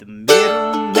The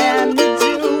middleman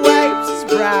wipes his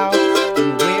brow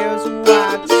and wears a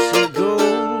watch of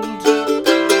gold.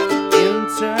 The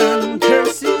intern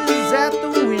curses at the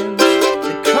wind.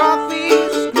 The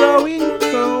coffee's growing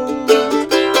cold.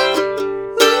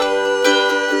 Ooh,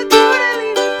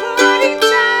 totally party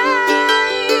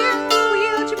time.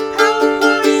 Wield your power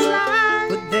for a slide.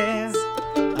 But there,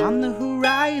 on the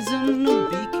horizon, a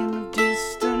beacon of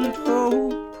distant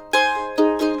hope.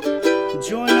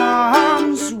 Join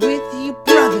arms with your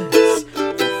brothers,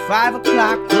 for 5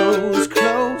 o'clock grows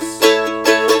close.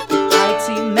 The IT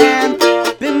man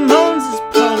bemoans his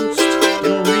post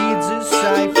and reads his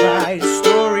sci-fi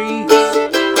stories.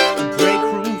 The break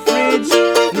room fridge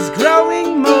is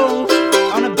growing mold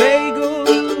on a bagel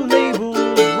labeled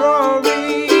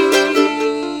Rory.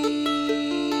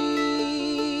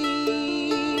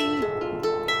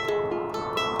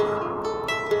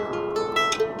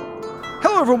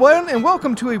 Hello, everyone, and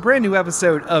welcome to a brand new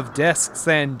episode of Desks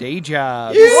and Day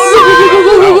Jobs.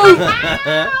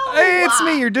 Hey, it's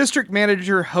me, your district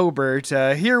manager, Hobart,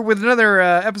 here with another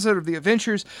episode of the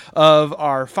adventures of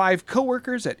our 5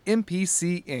 coworkers at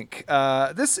MPC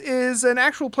Inc. This is an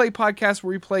actual play podcast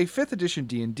where we play 5th edition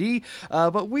D&D,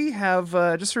 but we have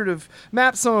just sort of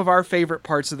mapped some of our favorite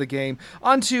parts of the game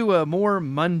onto a more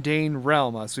mundane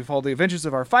realm. So we follow the adventures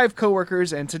of our 5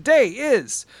 coworkers, and today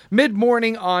is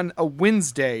mid-morning on a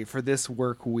Wednesday for this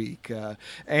work week.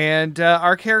 And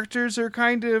our characters are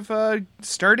kind of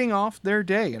starting off their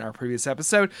day. In our previous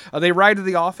episode, they ride to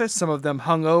the office, some of them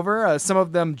hungover, some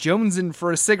of them jonesing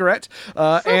for a cigarette,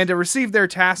 and receive their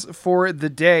tasks for the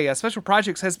day. Special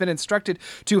Projects has been instructed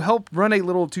to help run a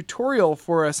little tutorial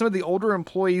for some of the older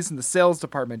employees in the sales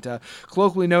department,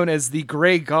 colloquially known as the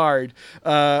Gray Guard.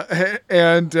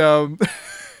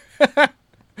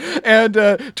 And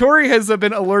Tori has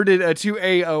been alerted to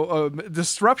a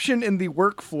disruption in the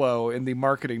workflow in the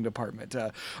marketing department.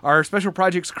 Our Special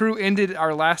Projects crew ended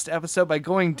our last episode by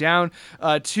going down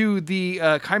to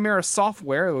the Chimera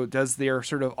Software, who does their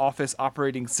sort of office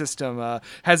operating system,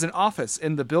 has an office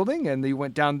in the building, and they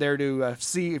went down there to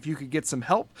see if you could get some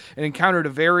help, and encountered a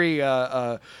very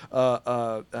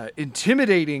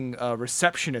intimidating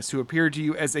receptionist who appeared to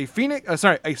you as a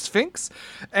sphinx.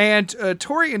 And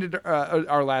Tori ended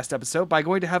our last episode by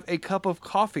going to have a cup of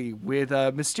coffee with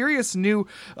a mysterious new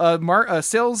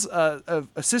sales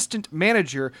assistant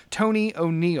manager, Tony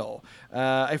O'Neill,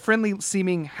 a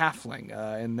friendly-seeming halfling.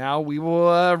 And now we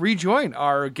will rejoin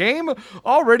our game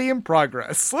already in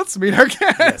progress. Let's meet our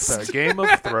guest. Yes, our Game of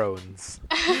Thrones.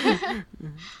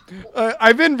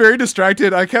 I've been very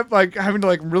distracted. I kept having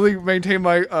to really maintain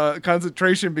my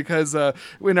concentration because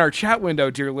in our chat window,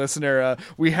 dear listener,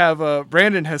 we have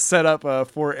Brandon has set up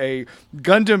for a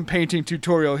Gundam painting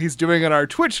tutorial he's doing on our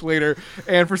Twitch later,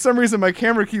 and for some reason my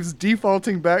camera keeps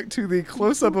defaulting back to the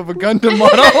close-up of a Gundam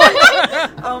model.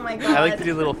 Oh my god. I like to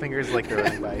do little fingers like they're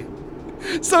running by.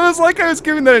 So it's like I was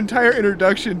giving that entire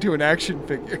introduction to an action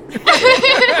figure.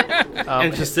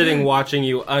 And just sitting watching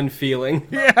you unfeeling.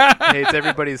 Yeah. Hey, it's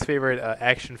everybody's favorite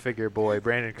action figure boy,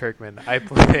 Brandon Kirkman. I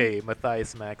play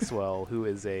Matthias Maxwell, who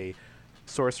is a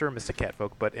sorcerer, Mr.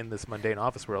 Catfolk, but in this mundane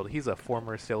office world, he's a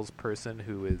former salesperson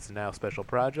who is now Special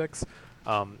Projects.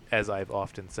 As I've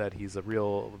often said, he's a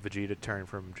real Vegeta turn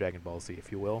from Dragon Ball Z,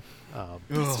 if you will.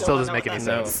 Still doesn't make any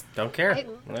sense. Don't care.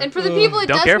 And for the people, it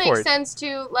Don't does care make for it. sense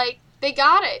to, they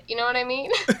got it. You know what I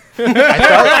mean? I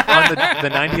thought on the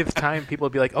 90th time, people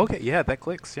would be like, okay, yeah, that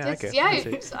clicks. Yeah, okay.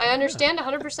 I understand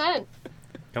 100%.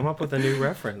 Come up with a new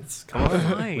reference. Come on.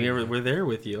 Fine. We're there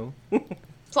with you.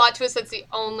 Plot twist, that's the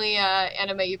only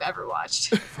anime you've ever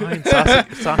watched. Fine,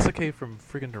 Sasuke from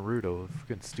friggin' Naruto.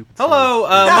 Friggin' stupid. Hello,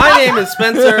 my name is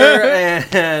Spencer,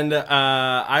 and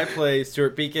I play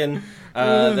Stuart Beacon,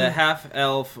 the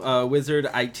half-elf wizard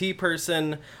IT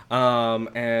person,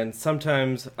 and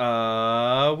sometimes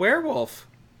werewolf.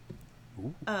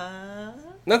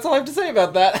 That's all I have to say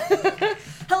about that.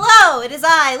 Hello, it is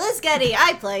I, Liz Getty.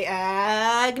 I play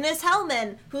Agnes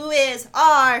Hellman, who is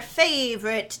our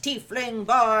favorite tiefling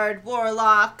bard,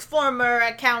 warlock, former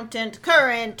accountant,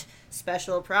 current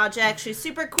Special Project. She's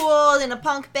super cool in a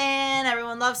punk band.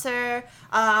 Everyone loves her.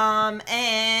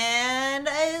 And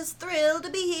is thrilled to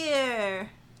be here.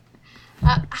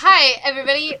 Hi,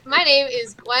 everybody. My name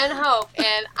is Gwen Hope,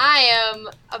 and I am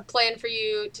playing for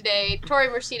you today Tori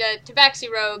Mercida,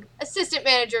 Tabaxi Rogue, Assistant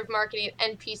Manager of Marketing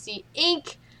at NPC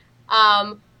Inc.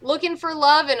 Looking for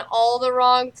love in all the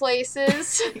wrong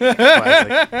places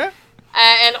and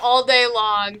all day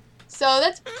long. So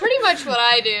that's pretty much what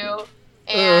I do.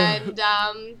 And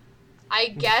I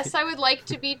guess I would like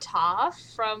to be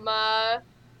Toph from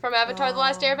Avatar: The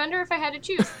Last Airbender if I had to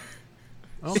choose.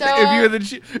 So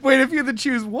If you had to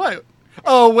choose what?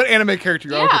 Oh, what anime character?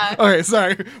 Yeah. Okay,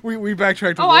 sorry. We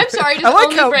backtracked. A Oh, little I'm bit. sorry. Does I like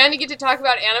only how. Brandon get to talk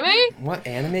about anime? What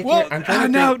anime? Well, I'm trying to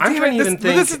no, think. I'm damn trying it. to even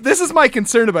think. This is my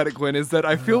concern about it, Gwen, is that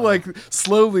I feel like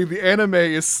slowly the anime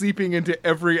is seeping into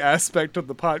every aspect of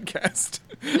the podcast.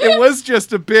 It was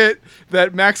just a bit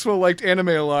that Maxwell liked anime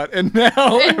a lot, and now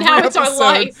every it's our episode-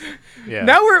 life. Yeah.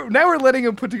 Now we're letting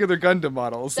him put together Gundam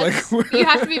models. You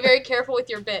have to be very careful with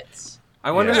your bits. I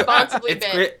wonder. Yeah. Responsibly it's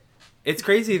bid. It's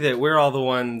crazy that we're all the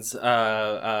ones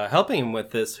helping him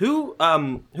with this. Who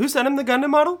sent him the Gundam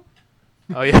model?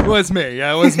 Oh yeah. It was me.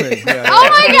 Yeah, it was me. Yeah. Oh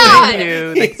my Thank god!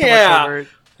 you. Thanks so Yeah. much, Robert.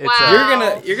 It's,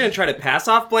 Wow. You're gonna try to pass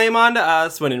off blame onto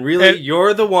us when really And-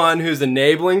 you're the one who's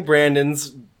enabling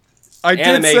Brandon's. I did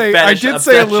Anime say fetish a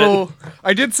obsession. little.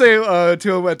 I did say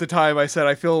to him at the time. I said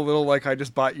I feel a little like I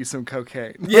just bought you some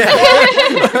cocaine. Yeah.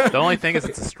 the only thing is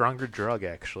it's a stronger drug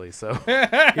actually. So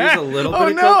Here's a little bit Oh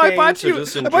of no! I cocaine, bought so you.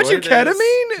 just I bought you enjoy this.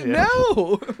 ketamine. Yeah.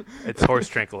 No. it's horse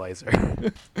tranquilizer.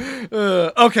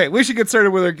 Okay, we should get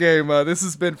started with our game. This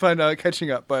has been fun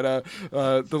catching up, but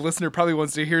the listener probably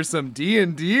wants to hear some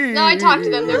D&D. No, I talked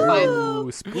to them. They're fine.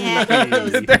 Ooh, spooky.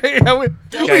 Yeah.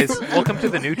 Guys, welcome to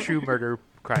the new True Murder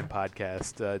Crime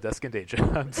Podcast, Dusk and Day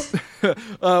Jobs.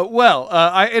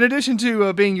 In addition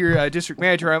to being your district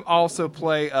manager, I also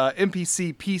play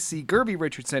NPC PC Gerby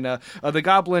Richardson, the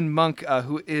goblin monk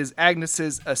who is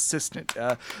Agnes's assistant.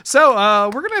 So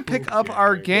we're gonna pick up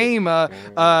our game. Hold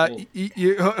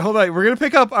on, we're gonna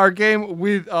pick up our game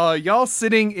with y'all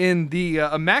sitting in the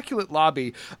immaculate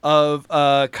lobby of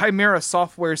Chimera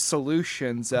Software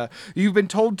Solutions. You've been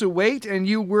told to wait, and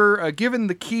you were given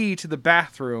the key to the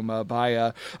bathroom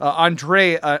by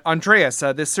Andreas.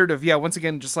 This sort of once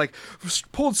again just like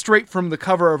pulled straight from the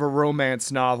cover of a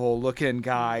romance novel looking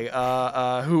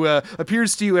guy who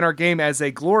appears to you in our game as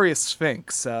a glorious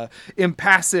sphinx,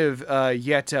 impassive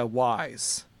yet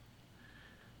wise.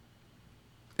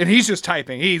 And he's just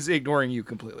typing. He's ignoring you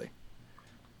completely.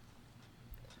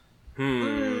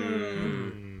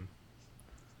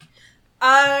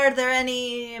 Are there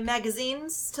any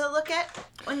magazines to look at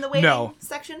in the waiting No.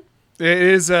 section? It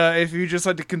is, if you just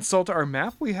like to consult our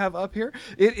map we have up here,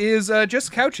 it is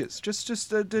just couches, just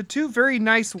the two very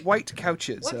nice white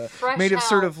couches, What fresh made of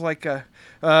sort hell. of like a,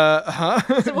 So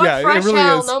what yeah, fresh it really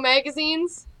hell? is. No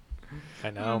magazines? I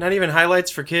know. Not even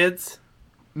highlights for kids.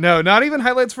 No, not even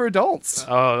highlights for adults.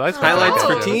 Oh, that's Highlights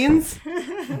Oh. for teens.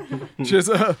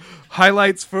 Just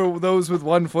highlights for those with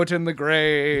one foot in the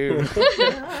grave.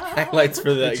 Highlights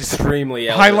for the extremely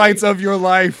elderly. Highlights of your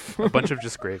life. A bunch of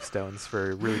just gravestones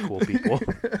for really cool people.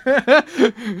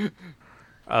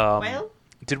 Well,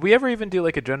 Did we ever even do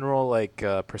like a general like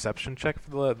perception check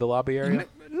for the lobby area?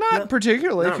 Not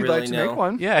particularly. not if you'd really, like to no. make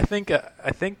one. Yeah,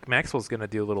 I think Maxwell's gonna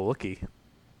do a little looky,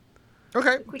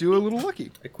 Okay, do a little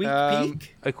looky. A quick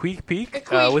peek. a queek peek. A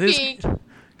queek with peek.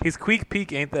 his queek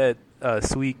peek ain't that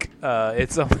sweet.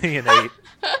 It's only an 8.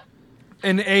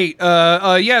 An 8.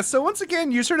 Yeah. So once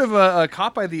again, you're sort of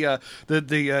caught by the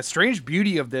strange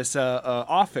beauty of this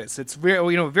office. It's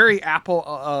very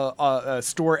Apple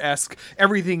store-esque.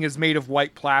 Everything is made of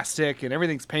white plastic, and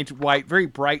everything's painted white, very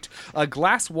bright.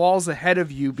 Glass walls ahead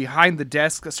of you, behind the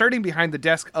desk, starting behind the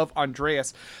desk of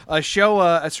Andreas, show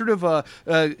a sort of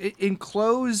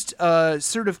enclosed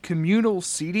sort of communal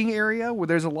seating area where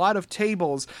there's a lot of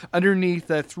tables underneath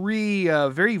 3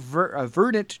 very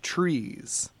verdant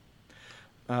trees.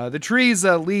 The trees'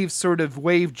 leaves sort of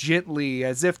wave gently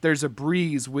as if there's a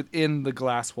breeze within the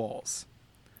glass walls.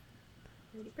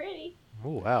 pretty pretty.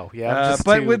 Oh wow, yeah. I'm just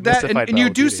But too with that, mystified and by you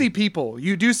Call of do Duty. see people.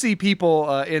 You do see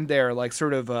people in there, like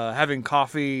sort of having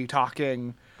coffee,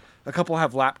 talking. A couple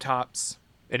have laptops.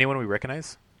 Anyone we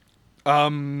recognize?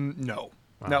 No.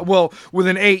 No. Well, with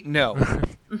an 8, no.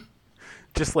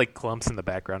 Just like clumps in the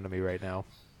background to me right now.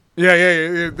 Yeah.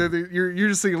 You're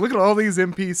just thinking, look at all these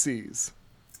NPCs.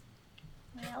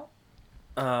 Well,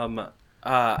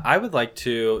 I would like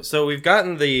to. So we've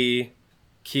gotten the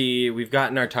key. We've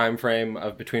gotten our time frame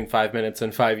of between 5 minutes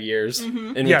and 5 years,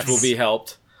 in Yes. which we'll be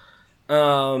helped.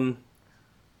 I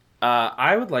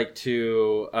would like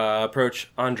to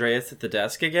approach Andreas at the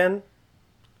desk again.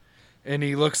 And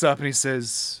he looks up and he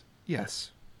says,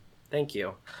 "Yes." Thank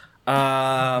you.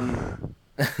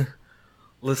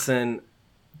 Listen,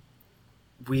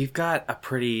 we're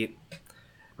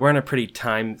on a pretty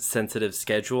time-sensitive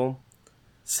schedule,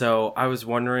 so I was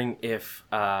wondering if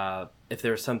there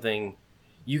was something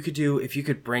you could do, if you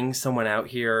could bring someone out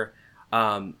here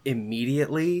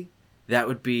immediately, that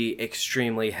would be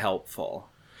extremely helpful.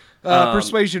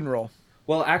 Persuasion roll.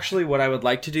 Well, actually, what I would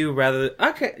like to do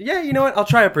Oh, you know what? I'll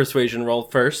try a persuasion roll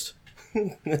first.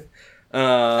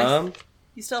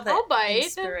 You still have I'll that bite.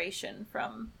 inspiration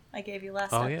from I gave you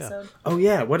last Oh, yeah. episode. Oh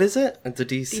yeah, what is it? It's a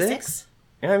D6? D6?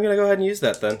 Yeah, I'm gonna go ahead and use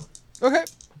that then. Okay.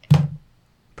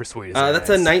 Persuade. That's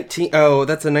a 19. Oh,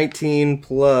 that's a 19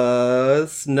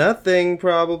 plus nothing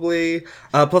probably.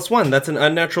 Plus 1. That's an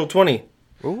unnatural 20.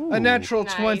 Ooh. A natural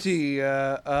Nice. 20.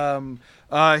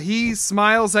 He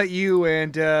smiles at you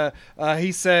and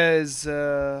he says,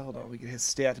 hold on, we get his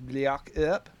stat block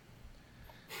up.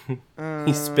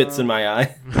 He spits in my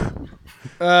eye.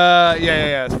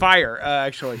 Yeah. Fire,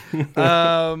 actually.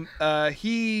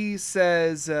 He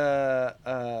says,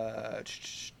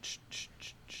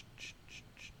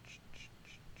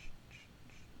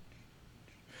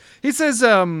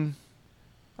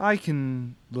 I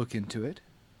can look into it,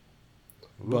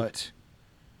 but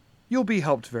you'll be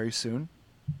helped very soon.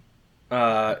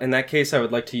 In that case, I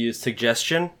would like to use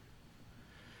suggestion.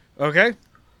 Okay.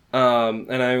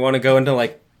 And I want to go into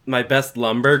like my best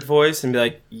Lumbird voice and be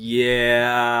like,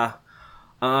 yeah,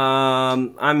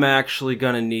 I'm actually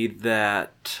gonna need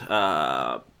that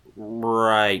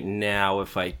right now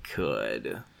if I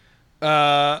could.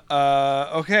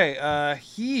 Okay.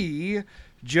 He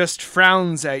just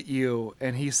frowns at you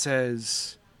and he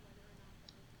says,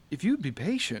 if you'd be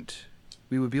patient,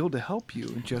 we would be able to help you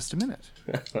in just a minute.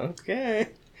 Okay.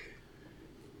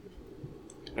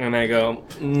 And I go,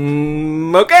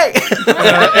 okay.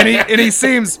 And he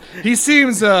seems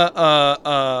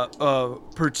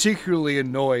particularly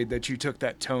annoyed that you took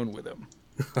that tone with him.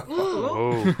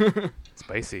 Oh,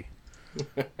 spicy.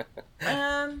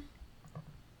 I'm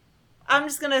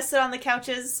just gonna sit on the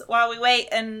couches while we wait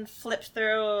and flip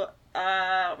through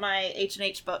my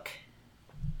H&H book.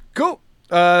 Cool.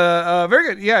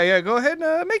 Very good. Yeah. Go ahead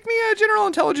and make me a general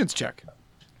intelligence check.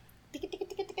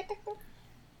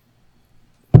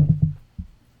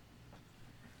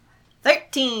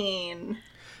 13.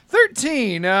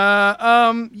 13. You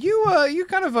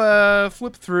kind of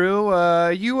flip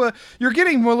through. You're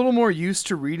getting a little more used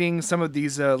to reading some of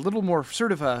these little more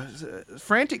sort of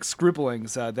frantic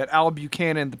scribblings that Al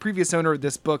Buchanan, the previous owner of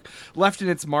this book, left in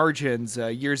its margins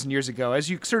years and years ago. As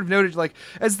you sort of noted, like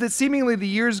as seemingly the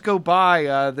years go by,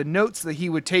 the notes that he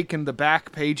would take in the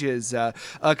back pages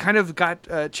kind of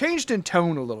got changed in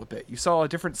tone a little bit. You saw a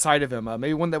different side of him,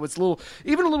 maybe one that was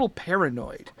even a little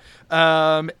paranoid.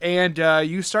 And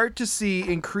you start to see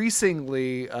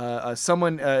increasingly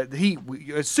someone he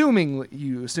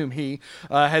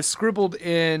has scribbled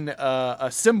in a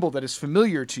symbol that is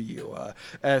familiar to you,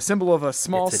 a symbol of a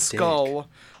small It's a skull.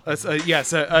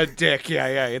 Yes, a dick.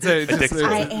 Yeah. It's I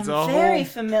am very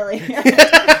familiar.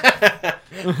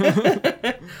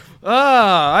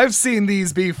 I've seen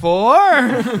these before.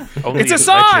 Only It's a in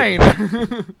sign.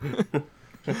 legend.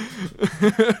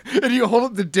 And you hold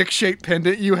up the dick-shaped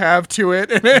pendant you have to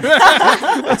it.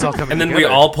 It's all coming And then we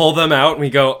together. all pull them out and we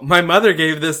go, my mother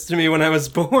gave this to me when I was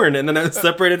born, and then I was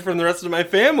separated from the rest of my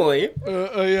family.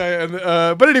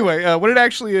 But anyway, what it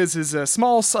actually is a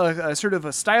small, sort of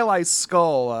a stylized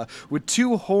skull with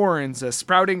two horns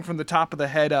sprouting from the top of the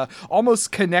head,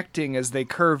 almost connecting as they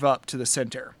curve up to the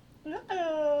center.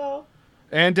 Uh-oh.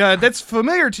 And that's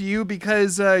familiar to you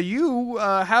because you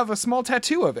have a small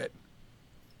tattoo of it.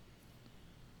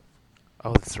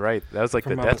 Oh, that's right. That was like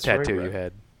From the Mama's death tattoo Story, you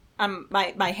had.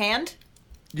 My hand?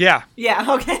 Yeah. Yeah,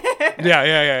 okay.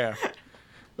 Yeah. It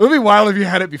would be wild if you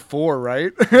had it before,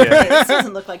 right? Yeah. This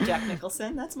doesn't look like Jack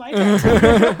Nicholson. That's my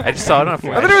tattoo. I just saw it on a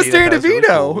flash. I thought it was sheet. Danny thought really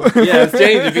DeVito. cool. Yeah, it's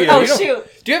Danny DeVito. Oh, You don't- shoot.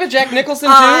 Do you have a Jack Nicholson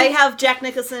too? I have Jack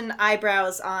Nicholson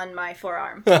eyebrows on my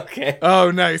forearm. Okay.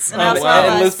 Oh, nice. And Oh, also wow.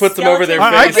 a And Liz puts them over their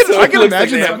skeleton face. I so it can looks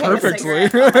imagine like that they have- perfectly.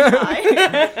 Cigarette on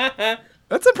my thigh.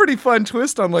 That's a pretty fun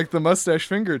twist on like the mustache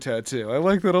finger tattoo. I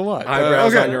like that a lot.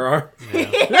 Eyebrows okay. on your arm.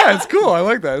 Yeah, it's cool. I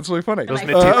like that. It's really funny. Those Uh,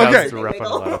 mid 2000s okay. were rough on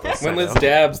a lot of us. When I Liz know.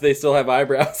 dabs, they still have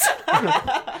eyebrows.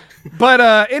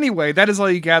 But anyway, that is all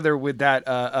you gather with that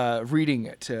reading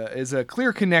it is a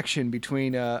clear connection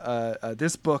between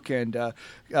this book and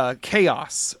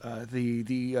Chaos,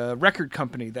 the record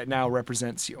company that now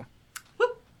represents you.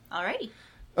 Alrighty.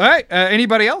 All right.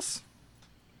 Anybody else?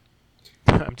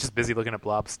 I'm just busy looking at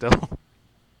Blob still.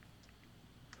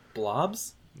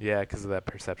 Blobs? Yeah, because of that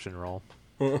perception roll.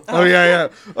 Oh yeah.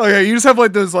 You just have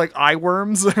like those like eye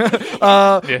worms.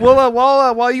 Well,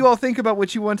 while you all think about what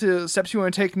steps you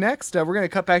want to take next, we're gonna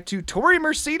cut back to Tori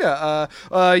Mercida.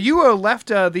 You left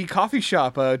the coffee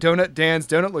shop, Donut Dan's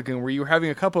Donut Lagoon, where you were having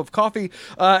a cup of coffee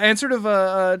and sort of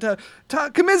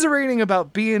commiserating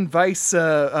about being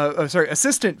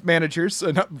assistant managers,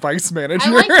 not vice manager. I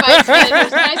like vice managers.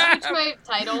 Can I switch my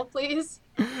title, please?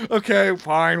 Okay,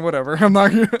 fine, whatever. I'm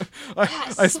not gonna.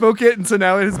 I spoke it, and so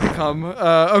now it has become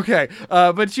okay.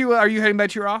 But are you heading back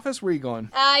to your office? Where are you going?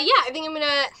 Yeah, I think I'm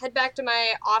gonna head back to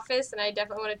my office, and I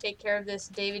definitely want to take care of this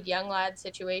David Younglad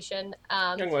situation.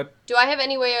 Younglad. Do I have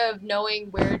any way of knowing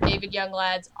where David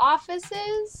Younglad's office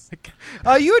is?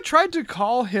 You had tried to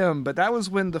call him, but that was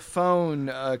when the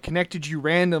phone connected you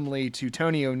randomly to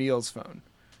Tony O'Neill's phone.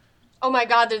 Oh my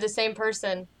God, they're the same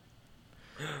person.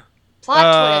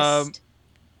 Plot twist.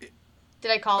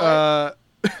 Did I call her?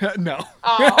 No.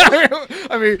 Oh.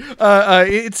 I mean,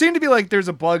 it seemed to be like there's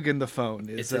a bug in the phone.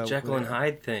 It's a Jekyll and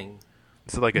Hyde thing.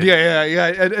 So like a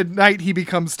Yeah. At night he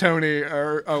becomes Tony,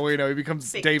 or he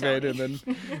becomes Big David, Tony. and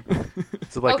then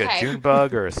so like Okay. a June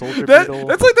bug or a soldier beetle.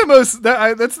 that's like the most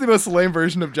that's the most lame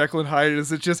version of Jekyll and Hyde.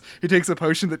 Is it just he takes a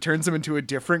potion that turns him into a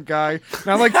different guy?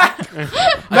 Not like not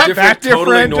that different,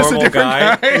 totally just a normal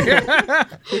different guy.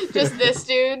 Just this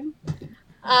dude.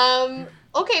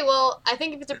 Okay, well, I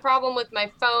think if it's a problem with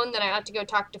my phone, then I ought to go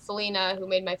talk to Felina, who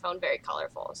made my phone very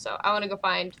colorful. So I want to go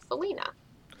find Felina.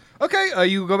 Okay,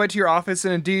 you go back to your office,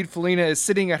 and indeed, Felina is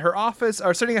sitting at her office,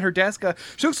 or sitting at her desk.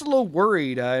 She looks a little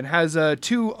worried, and has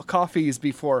 2 coffees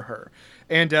before her,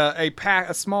 and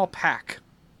a small pack.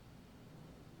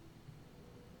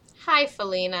 Hi,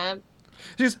 Felina.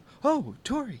 She goes, "Oh,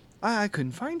 Tori, I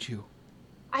couldn't find you.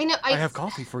 I know. I have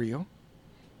coffee for you."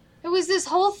 It was this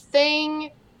whole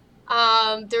thing.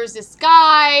 There was this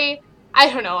guy. I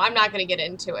don't know. I'm not going to get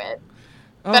into it.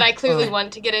 But I clearly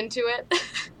want to get into it.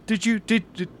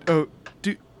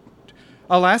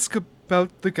 I'll ask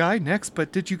about the guy next,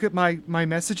 but did you get my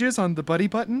messages on the buddy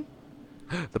button?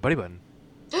 The buddy button.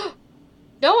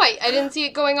 No, I didn't see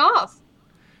it going off.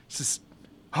 It's just,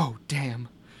 oh, damn.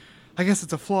 I guess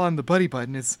it's a flaw in the buddy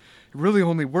button. It really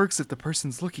only works if the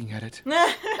person's looking at it. Can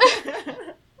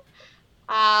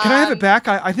I have it back?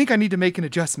 I think I need to make an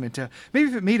adjustment. Maybe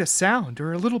if it made a sound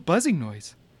or a little buzzing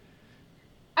noise.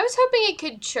 I was hoping it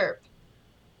could chirp.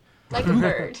 Like a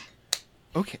bird.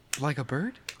 Okay, like a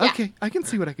bird? Yeah. Okay, I can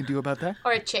see what I can do about that.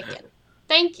 Or a chicken.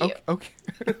 Thank you. Okay.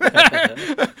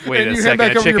 Wait And a you head second,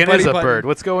 back a over your chicken buddy is a button. bird.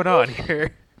 What's going on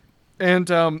here? And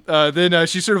then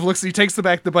she sort of looks, he takes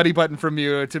the buddy button from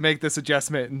you to make this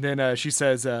adjustment, and then she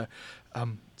says,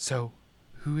 so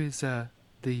who is the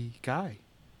guy?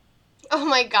 Oh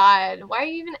my God. Why are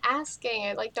you even asking?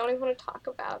 I don't even want to talk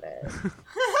about it.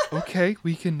 Okay,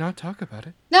 we can not talk about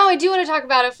it. No, I do want to talk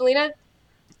about it, Felina.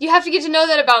 You have to get to know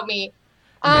that about me.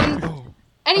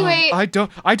 Anyway, I don't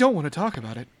want to talk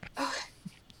about it.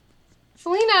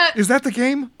 Felina, Is that the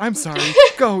game? I'm sorry.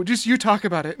 Go, just you talk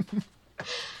about it.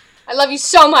 I love you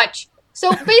so much.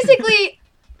 So basically,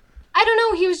 I don't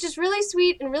know, he was just really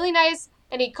sweet and really nice,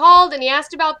 and he called and he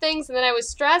asked about things, and then I was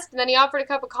stressed, and then he offered a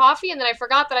cup of coffee, and then I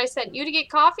forgot that I sent you to get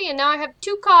coffee, and now I have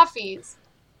 2 coffees.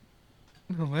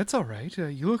 No, that's all right.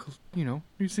 You look,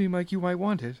 you seem like you might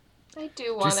want it. I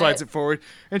do want She slides it forward,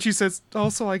 and she says,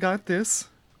 "Also, I got this."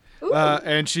 Ooh.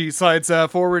 And she slides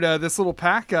forward this little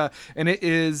pack, and it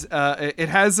is it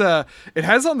has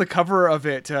on the cover of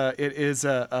it it is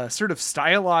a sort of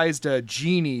stylized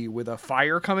genie with a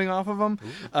fire coming off of him,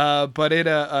 but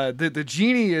the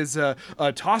genie is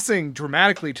tossing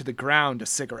dramatically to the ground a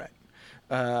cigarette,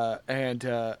 and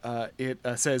it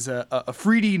says a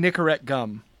fruity Nicorette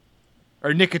gum,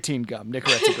 or nicotine gum.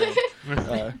 Nicorette's a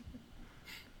brand.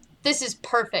 This is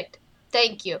perfect.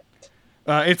 Thank you.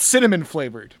 It's cinnamon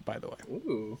flavored, by the way.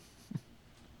 Ooh.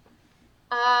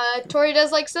 Tori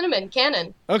does like cinnamon.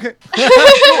 Canon. Okay. Cool,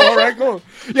 all right, cool.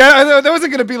 Yeah, that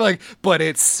wasn't gonna be like, but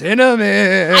it's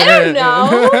cinnamon. I don't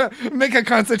know. Make a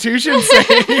Constitution save.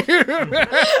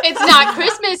 It's not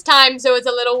Christmas time, so it's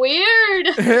a little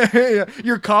weird.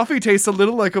 Your coffee tastes a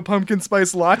little like a pumpkin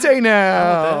spice latte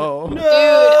now. Dude,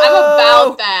 I'm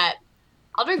about that.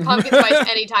 I'll drink pumpkin spice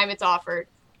anytime it's offered.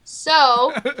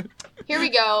 So, here we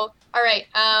go. All right,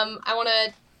 I want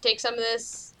to take some of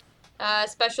this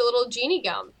special little genie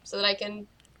gum so that I can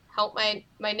help my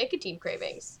nicotine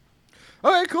cravings.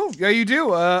 Okay, cool. Yeah, you do.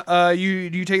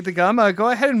 You take the gum. Go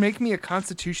ahead and make me a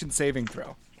Constitution saving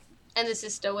throw. And this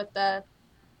is still with the...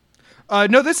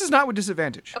 No, this is not with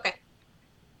disadvantage. Okay.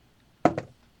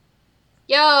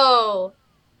 Yo!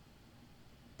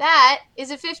 That is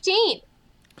a 15.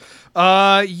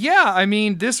 Yeah, I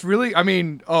mean,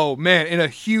 oh man, in a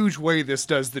huge way this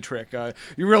does the trick.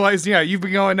 You realize, you've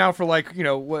been going now for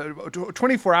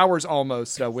 24 hours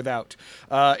almost without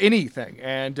anything.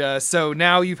 And so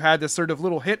now you've had this sort of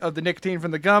little hit of the nicotine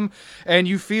from the gum, and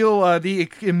you feel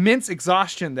the immense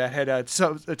exhaustion that had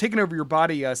taken over your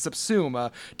body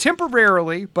subsume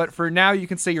temporarily, but for now you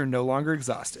can say you're no longer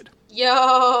exhausted.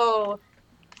 Yo!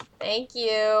 Thank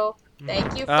you.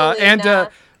 Thank you, Felina. And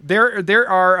there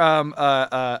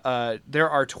are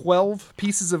 12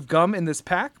 pieces of gum in this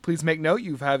pack. Please make note.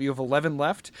 You have 11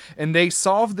 left, and they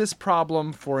solve this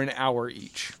problem for an hour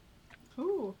each.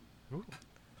 Ooh.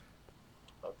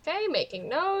 Okay, making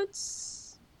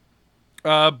notes.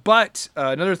 But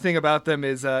another thing about them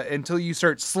is until you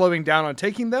start slowing down on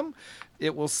taking them,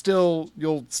 you'll still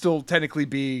technically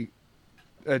be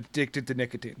addicted to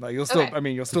nicotine. Like you'll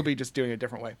still be just doing it a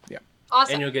different way. Yeah.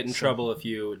 Awesome. And you'll get in trouble if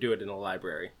you do it in a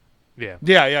library. Yeah.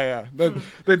 Yeah.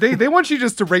 But they want you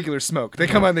just to regular smoke. They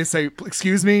come out and they say,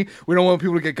 "Excuse me, we don't want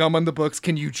people to get gum on the books.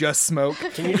 Can you just smoke?"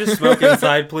 Can you just smoke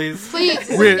inside, please? Please, this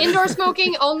is indoor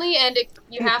smoking only, and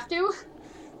you have to.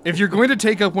 If you're going to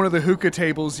take up one of the hookah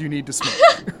tables, you need to smoke.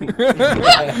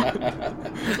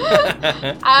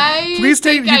 Please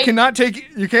take.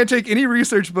 You can't take any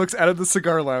research books out of the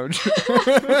cigar lounge.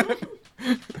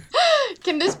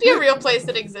 Can this be a real place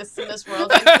that exists in this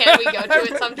world? And can we go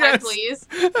to it sometime, Yes. please?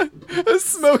 The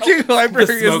smoking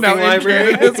library is now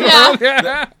library? in Canada as well.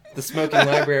 Yeah. The smoking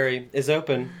library is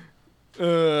open.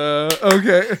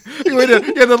 Okay.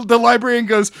 The librarian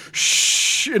goes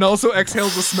shh and also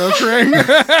exhales a smoke ring.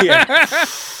 Yeah.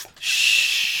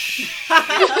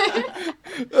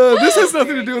 This has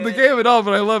nothing to do with the game at all,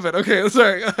 but I love it. Okay,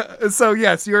 sorry. So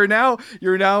yes, you're now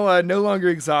no longer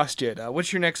exhausted.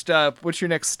 What's your next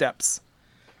steps?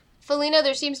 Felina,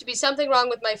 there seems to be something wrong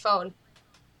with my phone.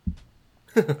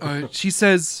 She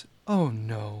says, "Oh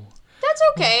no, That's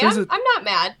okay. There's I'm not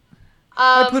mad.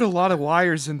 I put a lot of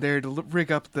wires in there to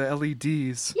rig up the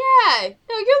LEDs." Yeah,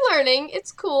 no, you're learning.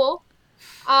 It's cool.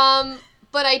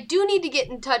 But I do need to get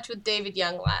in touch with David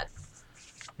Younglad.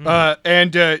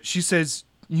 And she says,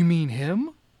 "You mean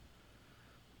him?"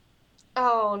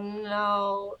 Oh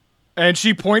no. And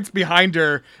she points behind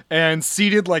her, and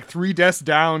seated like 3 desks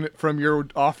down from your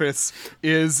office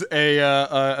is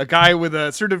a guy with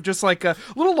a sort of just like a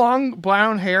little long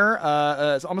brown hair,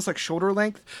 it's almost like shoulder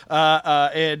length.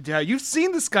 And you've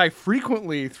seen this guy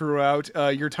frequently throughout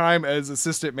your time as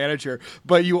assistant manager,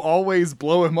 but you always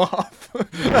blow him off.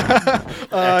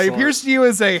 He appears to you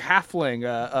as a halfling,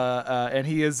 and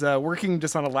he is working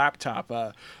just on a laptop.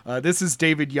 This is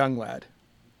David Younglad.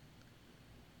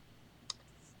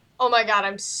 Oh my god,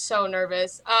 I'm so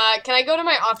nervous. Can I go to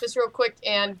my office real quick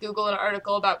and Google an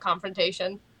article about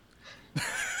confrontation?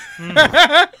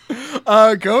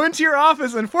 Go into your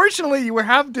office. Unfortunately, you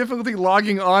have difficulty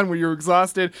logging on when you're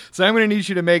exhausted, so I'm going to need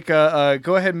you to make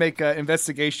go ahead and make an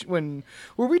investigation. When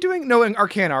were we doing? No, an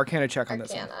Arcana check on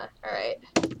this one. Arcana, alright.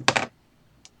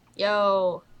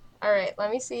 Yo. Alright, let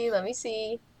me see.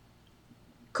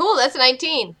 Cool, that's a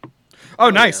 19.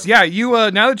 Oh, nice. Yeah, you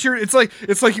now that you're, it's like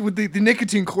with the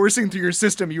nicotine coursing through your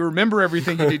system, you remember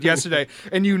everything you did yesterday,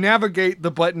 and you navigate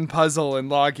the button puzzle and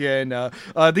log in.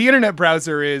 The internet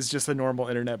browser is just a normal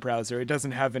internet browser. It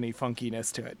doesn't have any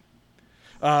funkiness to it.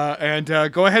 And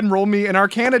go ahead and roll me an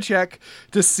Arcana check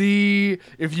to see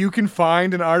if you can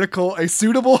find a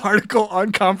suitable article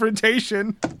on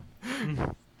confrontation.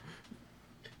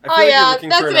 Oh yeah,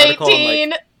 that's an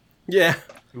 18. Yeah.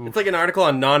 Oof. It's like an article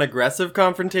on non-aggressive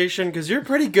confrontation, because you're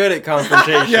pretty good at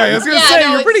confrontation. Yeah, I was going to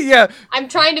say, you're pretty, yeah. I'm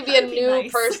trying to be a new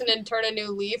nice. person and turn a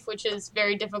new leaf, which is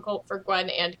very difficult for Gwen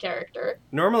and character.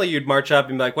 Normally you'd march up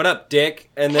and be like, "What up,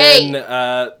 dick?" And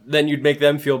then you'd make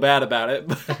them feel bad about it.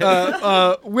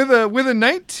 With a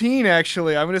 19,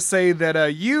 actually, I'm going to say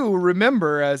that you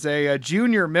remember as a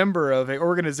junior member of an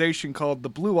organization called the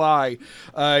Blue Eye,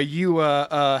 you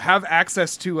have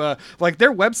access to, like,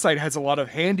 their website has a lot of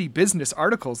handy business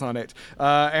articles on it,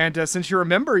 and since you're a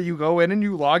member, you go in and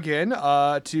you log in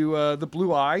to the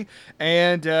Blue Eye,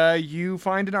 and you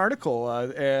find an article,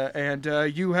 and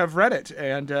you have read it,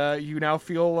 and you now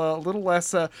feel a little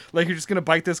less like you're just gonna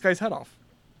bite this guy's head off.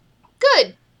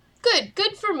 Good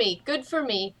for me. Good for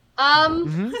me.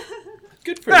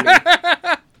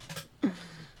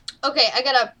 Okay, I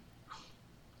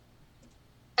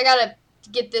gotta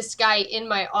get this guy in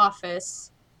my office,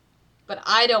 but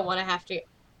I don't want to have to.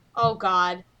 Oh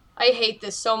god, I hate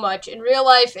this so much. In real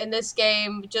life, in this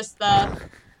game, just the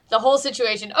whole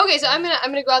situation. Okay, so I'm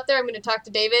gonna go out there, I'm gonna talk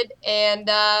to David, and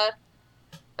I'm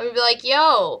gonna be like,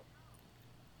 yo,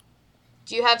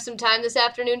 do you have some time this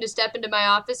afternoon to step into my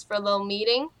office for a little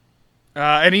meeting?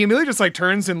 And he immediately just like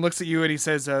turns and looks at you and he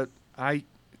says, I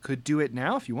could do it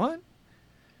now if you want.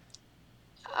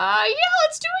 Yeah,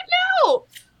 let's do it now!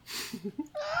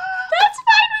 That's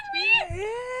fine with me!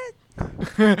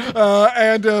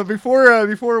 And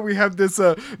before we have this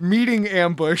meeting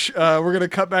ambush, we're gonna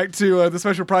cut back to the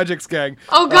Special Projects gang.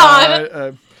 Oh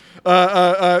God!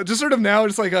 just sort of now,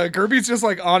 just like Gerby's just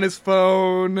like on his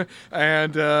phone,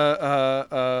 and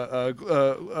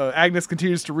Agnes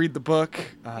continues to read the book.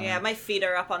 Yeah, my feet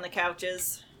are up on the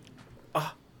couches.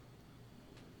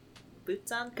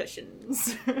 Boots on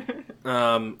cushions.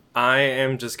 I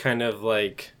am just kind of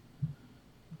walking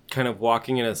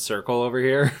in a circle over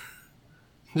here.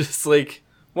 Just like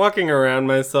walking around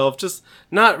myself, just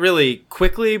not really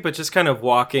quickly, but just kind of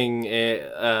walking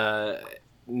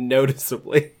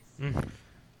noticeably.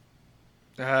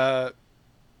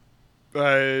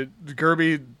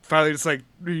 Gerby finally just like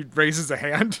he raises a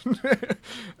hand,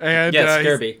 and Yes,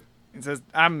 Gerby. he says,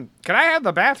 "Can I have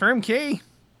the bathroom key?"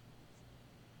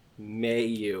 May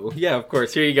you? Yeah, of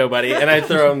course. Here you go, buddy. And I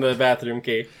throw him the bathroom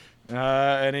key.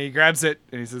 And he grabs it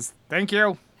and he says, "Thank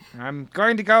you. I'm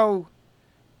going to go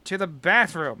to the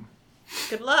bathroom."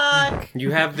 Good luck.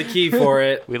 You have the key for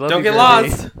it. We love Don't you, get Gerby.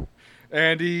 lost.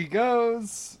 And he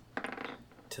goes.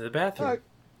 To the bathroom.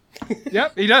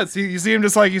 Yep, he does. You see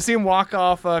him walk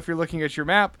off. If you're looking at your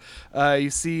map, you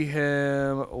see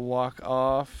him walk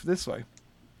off this way.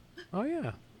 Oh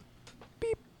yeah.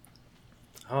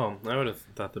 Oh, I would have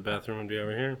thought the bathroom would be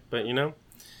over here, but I thought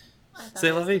Say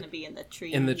it was la vie. gonna be in the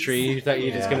tree. in the tree. You thought you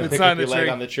were just gonna It's pick not up in your the leg tree.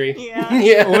 on the tree. Yeah.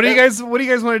 Yeah. What do you guys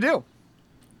want to do?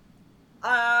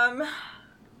 I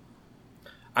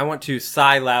want to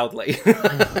sigh loudly.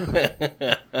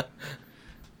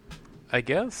 I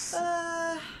guess.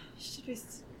 Should we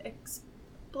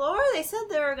explore? They said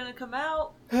they were gonna come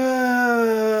out. 5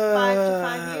 to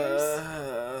 5 years.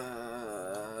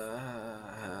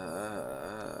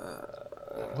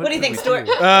 What do you think, Stuart?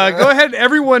 Go ahead,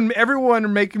 everyone.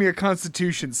 Make me a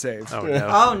Constitution save. Oh no.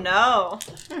 Oh no.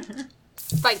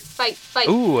 Fight.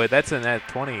 Ooh, that's a nat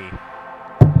 20.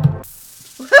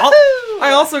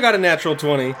 I also got a natural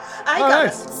 20. I got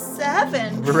nice. a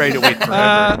 7. We're ready to wait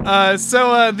forever.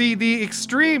 So the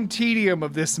extreme tedium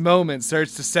of this moment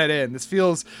starts to set in. This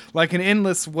feels like an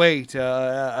endless weight.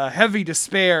 A heavy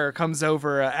despair comes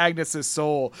over Agnes's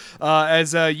soul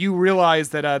as you realize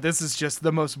that this is just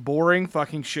the most boring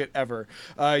fucking shit ever.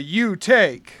 You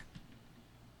take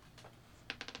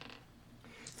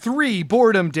 3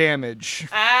 boredom damage.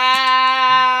 Ow.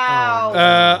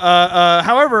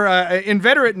 However,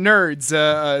 inveterate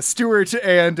nerds, Stuart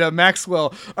and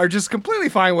Maxwell, are just completely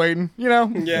fine waiting, you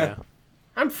know? Yeah.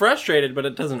 I'm frustrated, but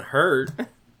it doesn't hurt.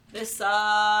 This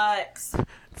sucks.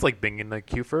 It's like being in the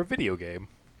queue for a video game.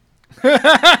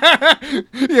 Yeah,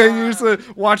 you're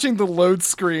just watching the load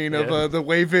screen Yeah. of the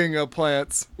waving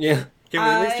plants. Yeah. Can we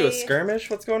at least do a I- skirmish?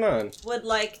 What's going on? Would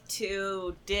like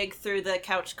to dig through the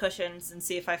couch cushions and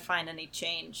see if I find any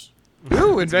change.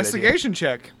 Ooh, investigation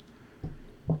check.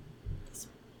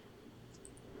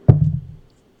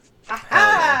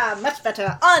 Aha! Much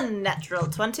better. Unnatural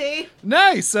 20.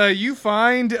 Nice. You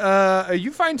find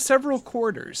several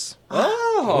quarters.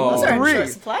 Oh. Those are in 3. short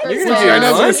supply. You're these gonna days. do I know,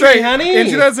 I was gonna laundry, say, honey. in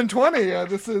 2020,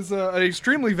 this is an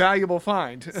extremely valuable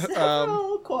find.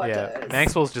 Several quarters. Yeah.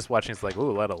 Maxwell's just watching. It's like,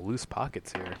 ooh, a lot of loose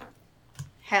pockets here.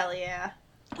 Hell yeah.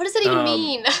 What does that even Um,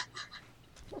 mean?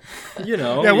 You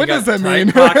know. Yeah, you what got does that tight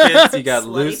mean? Pockets, you got Slutty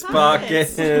loose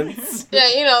pockets. pockets. Yeah,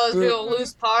 you know, those little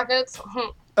loose pockets.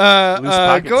 Loose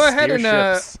pockets Go ahead steer and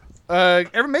ships.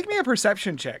 make me a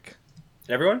perception check.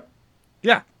 Everyone?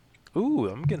 Yeah. Ooh,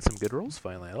 I'm getting some good rolls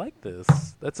finally. I like this.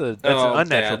 That's an Oh,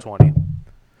 unnatural Dad.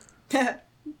 20.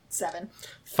 7.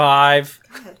 5.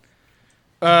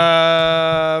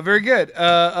 Very good.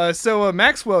 So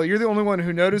Maxwell, you're the only one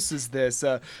who notices this.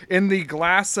 In the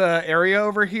glass area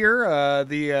over here,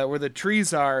 where the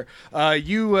trees are,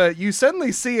 you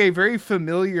suddenly see a very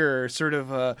familiar sort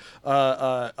of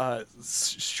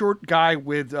short guy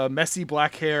with messy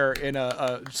black hair in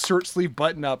a shirt sleeve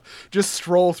button up just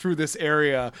stroll through this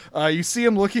area. You see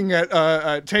him looking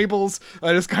at tables,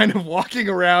 just kind of walking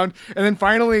around, and then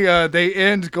finally they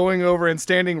end going over and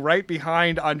standing right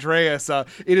behind Andreas.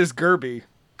 It is Gerby.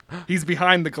 He's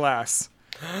behind the glass,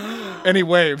 and he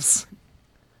waves.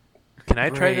 Can I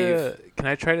try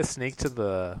to sneak to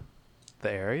the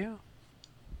area?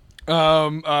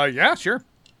 Yeah, sure.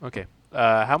 Okay.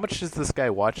 How much is this guy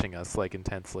watching us like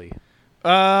intensely?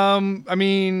 I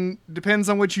mean, depends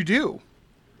on what you do.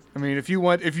 I mean, if you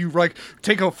like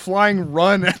take a flying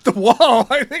run at the wall,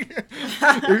 I think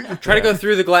Try to go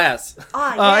through the glass.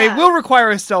 it will require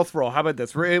a stealth roll. How about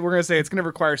this? We're gonna say it's gonna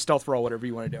require a stealth roll, whatever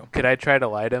you want to do. Could I try to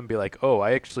lie to him and be like, "Oh,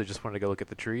 I actually just wanted to go look at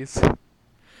the trees"?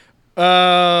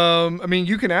 I mean,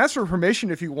 you can ask for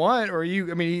permission if you want, or you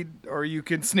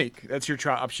can sneak. That's your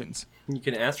options. You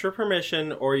can ask for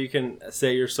permission, or you can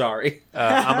say you're sorry.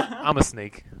 I'm a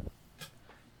snake.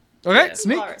 Okay, Yeah.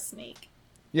 sneak. You are a sneak.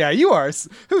 Yeah, you are.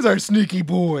 Who's our sneaky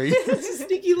boy?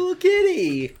 Sneaky little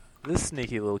kitty. this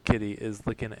sneaky little kitty is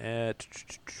looking at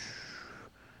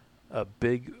a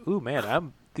big. Ooh,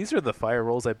 man, these are the fire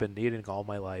rolls I've been needing all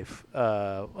my life.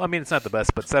 I mean, it's not the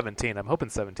best, but 17. I'm hoping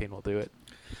 17 will do it.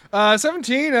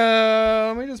 17.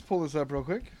 Let me just pull this up real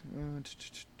quick.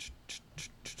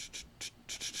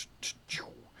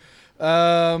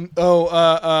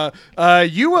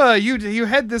 You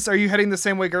head this. Are you heading the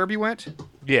same way Gerby went?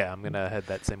 Yeah, I'm gonna head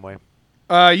that same way.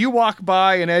 You walk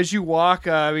by, and as you walk,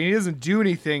 I mean, he doesn't do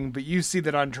anything, but you see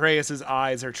that Andreas's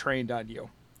eyes are trained on you.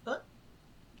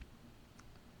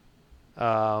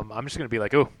 I'm just gonna be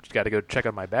like, oh, just gotta go check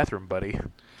out my bathroom, buddy.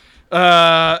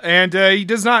 And he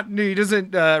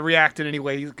doesn't react in any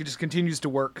way. He just continues to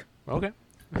work. Okay.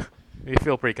 You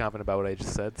feel pretty confident about what I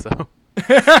just said, so.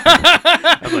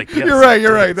 I'm like, yes, You're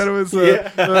right. That was.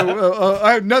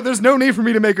 No, there's no need for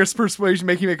me to make a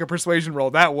persuasion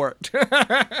roll. That worked.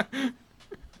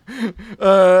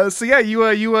 So yeah,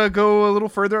 you go a little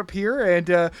further up here,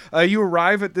 and you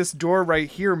arrive at this door right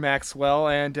here, Maxwell.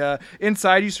 And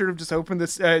inside, you sort of just open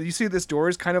this. You see this door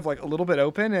is kind of like a little bit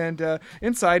open, and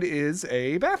inside is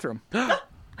a bathroom.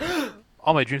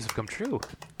 All my dreams have come true.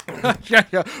 Yeah.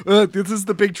 This is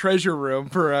the big treasure room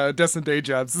for Destin Day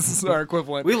Jobs. This is our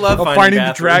equivalent. We love of finding the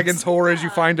bathrooms. dragon's hole as you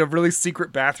find a really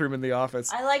secret bathroom in the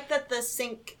office. I like that the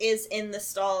sink is in the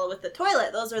stall with the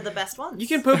toilet. Those are the best ones. You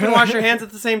can poop and wash your hands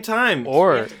at the same time. You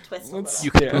Or have to twist a little.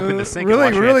 you can poop in the sink really,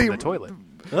 and wash your really- hands in the toilet.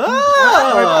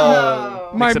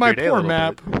 Oh! My Mix up your day a poor little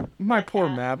map. bit. My poor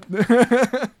map.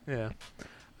 Yeah.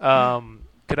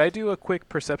 Could I do a quick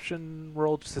perception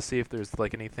roll just to see if there's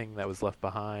like anything that was left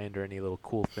behind or any little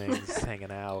cool things hanging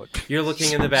out? You're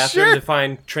looking in the bathroom Sure. to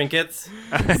find trinkets.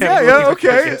 Yeah,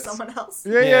 okay. Yes. Someone else.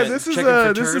 Yeah. This is checking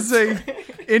for this is turds. a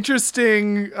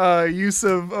interesting use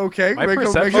of okay. My Make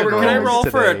perception a Can I rolls roll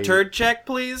for a today. turd check,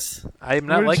 please? I'm What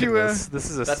not did liking you, this. This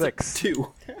is a That's 6. a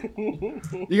 2.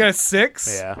 You got a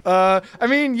 6? Yeah. I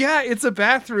mean, yeah, it's a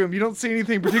bathroom. You don't see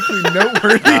anything particularly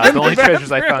noteworthy. The in only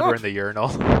treasures I bathroom. found were in the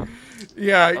urinal.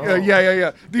 Yeah.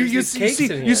 You these see, cakes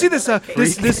in you here. see this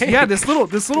this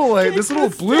little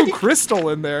blue crystal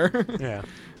in there. Yeah.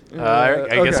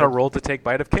 I guess okay. I'll roll to take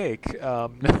bite of cake. Yeah,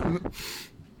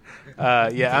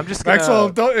 I'm just gonna.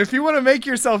 Maxwell, if you want to make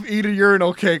yourself eat a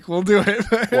urinal cake, we'll do it.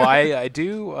 Well, I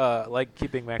do like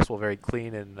keeping Maxwell very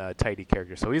clean and tidy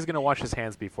character, so he's gonna wash his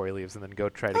hands before he leaves, and then go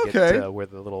try to Okay. get to where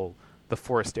the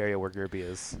forest area where Gerby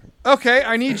is. Okay,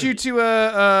 I need you to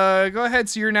go ahead.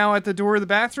 So you're now at the door of the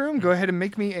bathroom. Go ahead and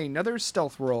make me another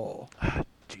stealth roll.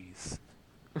 Jeez,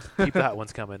 keep the hot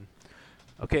ones coming.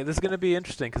 Okay, this is gonna be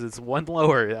interesting because it's one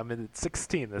lower. I'm at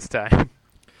 16 this time.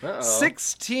 Uh-oh.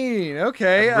 16.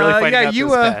 Okay. I'm really finding yeah, out you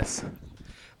this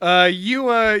pass.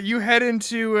 you head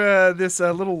into this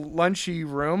little lunchy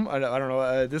room. I don't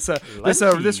know this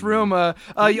room.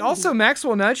 You also,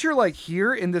 Maxwell, now that you're like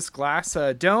here in this glass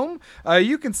dome,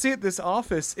 you can see that this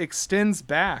office extends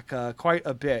back quite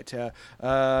a bit.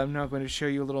 I'm now going to show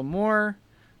you a little more.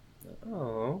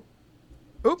 Oh.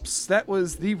 Oops, that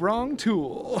was the wrong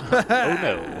tool. Oh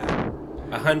no!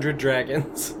 100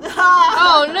 dragons.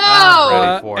 Oh I'm no!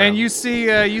 ready for And 'em. you see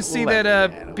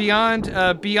that beyond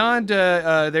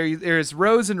there's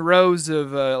rows and rows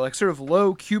of like sort of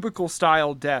low cubicle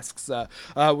style desks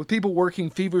with people working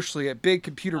feverishly at big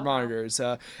computer monitors.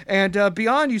 And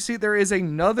beyond, you see there is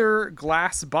another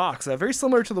glass box, very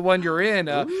similar to the one you're in,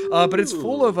 but it's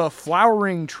full of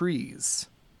flowering trees.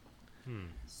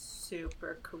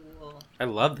 Super cool. I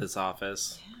love this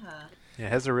office. Yeah. Yeah,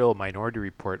 it has a real Minority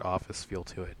Report office feel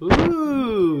to it.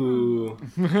 Ooh.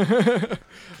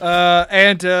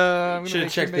 I'm Should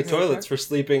have checked the toilets for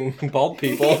sleeping bald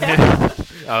people.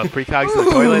 Precogs in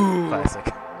the toilet, classic.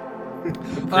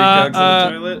 Precogs in the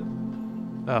toilet.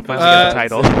 Finally got a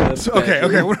title. Okay.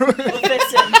 We'll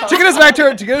fix it. To get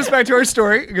us back to our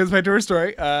story.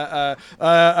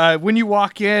 When you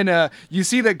walk in, you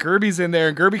see that Gerby's in there,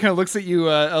 and Gerby kind of looks at you,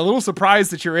 a little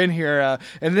surprised that you're in here.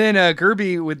 And then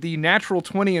Gerby, with the natural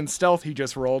 20 in stealth he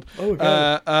just rolled,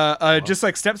 just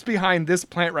like steps behind this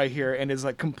plant right here and is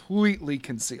like completely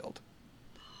concealed.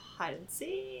 Hide and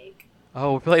seek.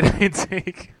 Oh, we played hide and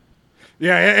seek.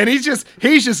 Yeah, and he's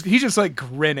just like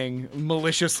grinning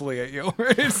maliciously at you.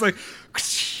 It's like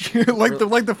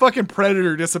like the fucking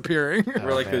predator disappearing.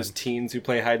 We're like man. those teens who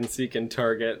play hide and seek and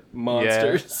target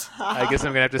monsters. I guess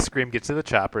I'm gonna have to scream, "Get to the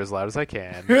chopper" as loud as I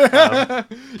can. You have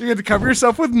to cover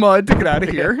yourself with mud to get out of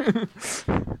here.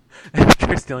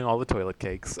 After stealing all the toilet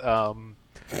cakes. I'm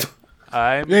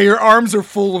Yeah, your arms are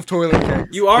full of toilet cakes.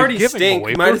 You already You're giving them stink.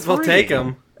 away You might for as well free. take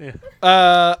them.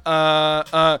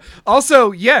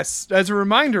 Also, yes, as a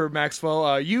reminder,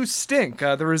 Maxwell, you stink.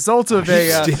 The result of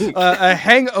a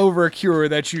hangover cure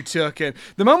that you took. And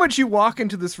the moment you walk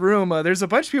into this room, there's a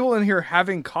bunch of people in here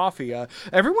having coffee.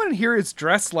 Everyone in here is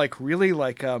dressed like really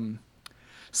like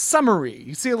summery.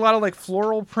 You see a lot of like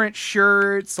floral print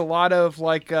shirts, a lot of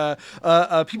like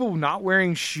people not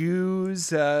wearing shoes,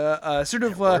 the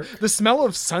smell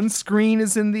of sunscreen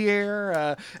is in the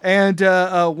air, and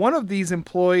one of these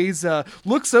employees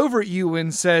looks over at you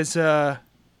and says, "Can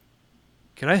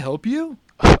I help you?"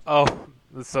 Oh,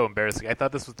 this is so embarrassing. I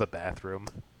thought this was the bathroom.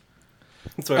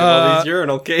 That's why I have all these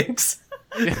urinal cakes.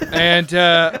 And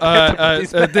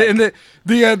the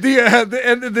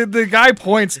guy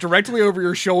points directly over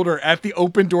your shoulder at the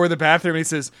open door of the bathroom. And he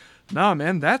says, "Nah,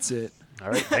 man, that's it." All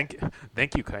right,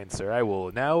 thank you, kind sir. I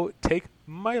will now take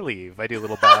my leave. I do a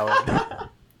little bow.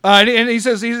 And he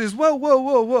says,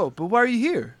 whoa, but why are you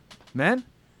here, man?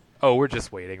 Oh, we're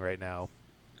just waiting right now.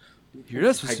 You're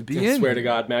not supposed to be in. I swear to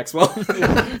God, Maxwell.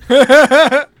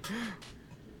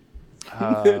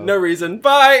 No reason.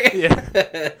 Bye.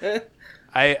 Yeah.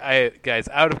 I guys,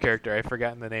 out of character, I've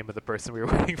forgotten the name of the person we were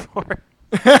waiting for.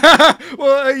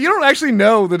 Well, you don't actually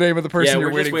know the name of the person Yeah,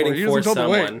 you're we're just waiting for. waiting You for just told to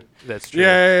wait. someone. That's true.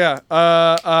 Yeah.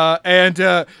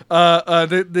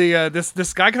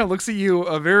 This guy kind of looks at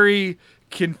you, very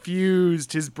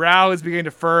confused. His brow is beginning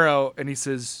to furrow, and he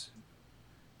says,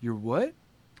 "You're what?"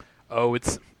 Oh,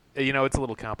 it's a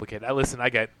little complicated. Listen, I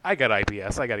got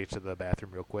IBS. I got to get to the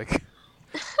bathroom real quick.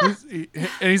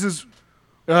 And he says,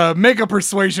 "Make a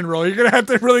persuasion roll. You're gonna have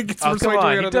to really get some Oh, come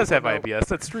persuasion." on, he does have IBS.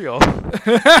 That's real.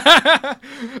 I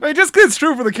mean, just because it's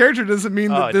true for the character doesn't mean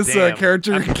that this damn.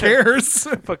 character cares.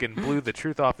 Fucking blew the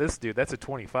truth off this dude. That's a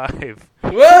 25.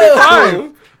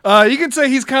 Whoa! You can say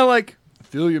he's kind of like, "I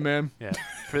feel you, man." Yeah.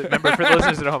 Remember, for the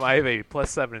listeners at home, I have a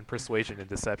 +7 in persuasion and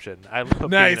deception. I love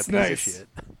being a piece of shit.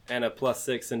 And a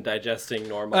 +6 in digesting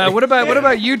normally. What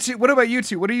about you two? What about you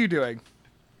two? What are you doing?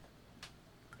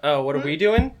 Oh, what are we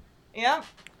doing? Yeah.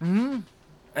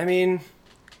 I mean,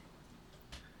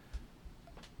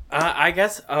 I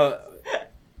guess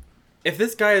if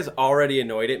this guy is already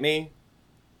annoyed at me,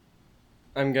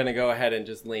 I'm gonna go ahead and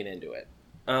just lean into it.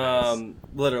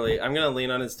 Literally, I'm gonna lean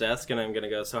on his desk and I'm gonna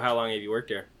go, "So how long have you worked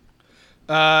here?"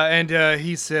 And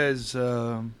he says,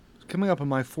 "Coming up on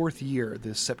my 4th year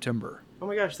this September." Oh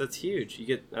my gosh, that's huge. You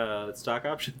get stock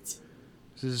options.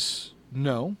 He says,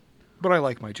 "No, but I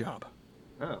like my job."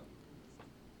 Oh.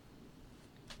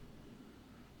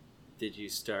 Did you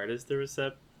start as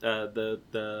the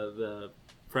the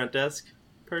front desk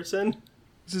person?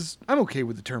 He says, "I'm okay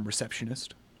with the term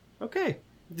receptionist." Okay.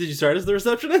 Did you start as the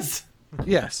receptionist?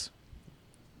 Yes.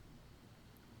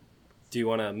 Do you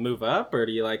want to move up, or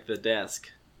do you like the desk?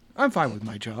 I'm fine with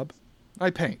my job. I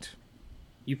paint.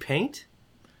 You paint?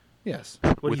 Yes.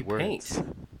 What With do you words.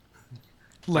 paint?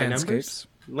 Landscapes.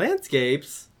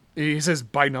 Landscapes? He says,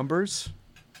 "By numbers."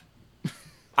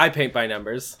 I paint by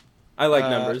numbers. I like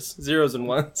numbers. Zeros and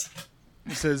ones.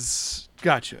 He says,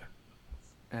 "Gotcha."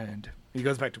 And he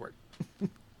goes back to work.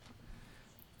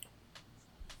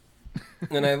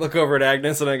 And I look over at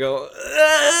Agnes and I go,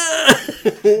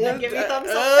 Now give me thumbs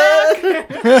up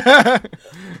back.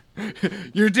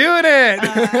 "You're doing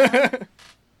it!"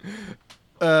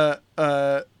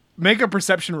 Make a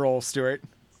perception roll, Stuart.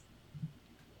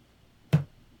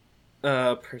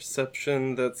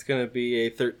 Perception, that's going to be a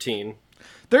 13.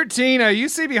 13, you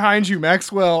see behind you,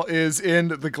 Maxwell is in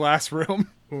the glass room.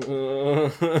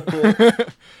 Or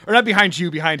not behind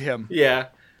you, behind him. Yeah.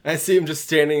 I see him just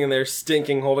standing in there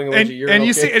stinking, holding a bunch of urinal and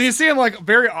you cakes. see him like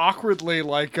very awkwardly,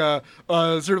 like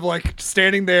sort of like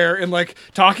standing there and like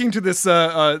talking to this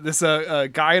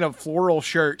guy in a floral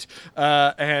shirt,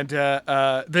 and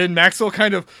then Maxwell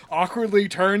kind of awkwardly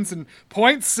turns and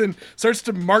points and starts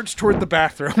to march toward the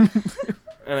bathroom.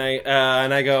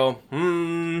 And I go,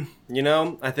 I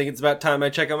think it's about time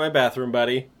I check out my bathroom,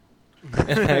 buddy.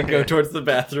 And I go towards the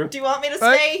bathroom. Do you want me to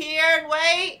stay here and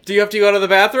wait? Do you have to go to the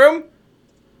bathroom?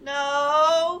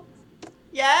 No.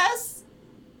 Yes?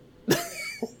 Do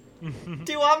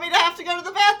you want me to have to go to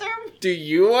the bathroom? Do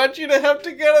you want you to have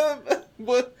to go to the...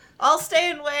 What? I'll stay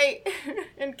and wait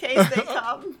in case they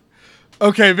come.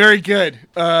 Okay, very good.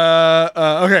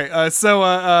 Okay, so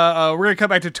we're gonna come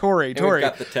back to Tori. And Tori, we've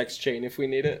got the text chain if we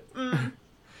need it.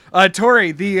 Tori,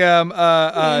 you've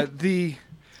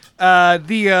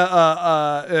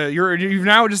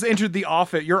now just entered the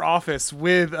office, your office,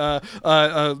 with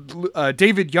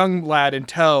David Younglad in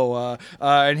tow,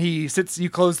 and he sits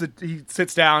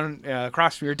down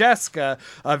across from your desk,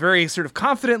 very sort of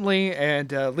confidently,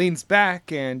 and leans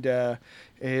back, and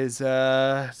is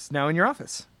now in your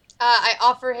office. I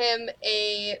offer him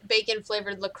a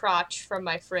bacon-flavored La Croche from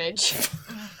my fridge.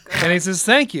 And he says,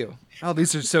 "Thank you. Oh,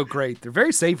 these are so great. They're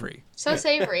very savory." So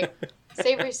savory.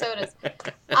 Savory sodas.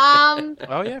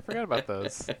 Oh yeah, I forgot about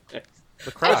those.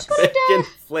 The Crocs. Bacon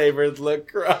flavored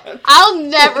lacrosse. I'll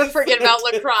never forget about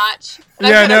La Croche. And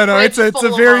I've Yeah, got no, fridge it's a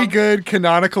full of very them. good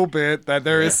canonical bit that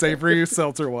there is savory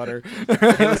seltzer water.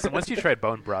 Hey, listen, once you tried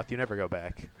bone broth, you never go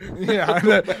back. Yeah,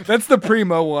 that's the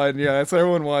primo one. Yeah, that's what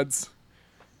everyone wants.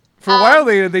 For a while,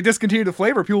 they discontinued the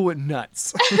flavor. People went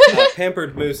nuts.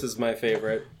 Pampered Moose is my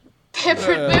favorite.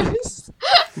 Peppered Moose.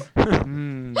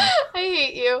 Mm. I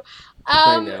hate you.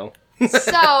 I know.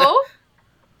 So,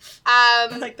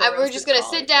 like the we're roasted just gonna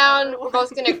sit down. We're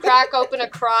both gonna crack open a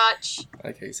crotch,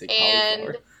 I can say and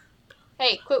cauliflower.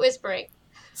 hey, quit whispering.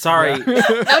 Sorry.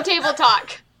 No table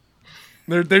talk.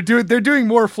 They're doing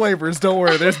more flavors. Don't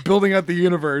worry. They're just building out the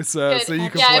universe so Good. you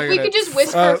can Yeah, play if we in could it. just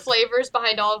whisper flavors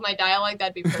behind all of my dialogue,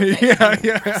 that'd be perfect.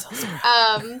 Yeah.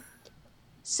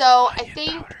 So I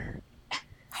think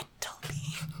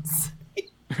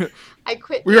I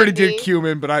quit. We already D&D. did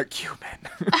cumin, but cumin.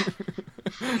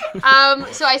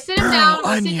 So I sit him down. We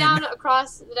sit onion. down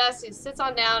across the desk. He sits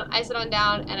on down. I sit on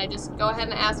down, and I just go ahead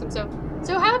and ask him. So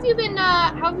how have you been?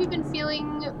 How have you been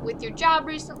feeling with your job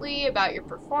recently? About your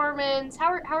performance?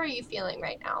 How are you feeling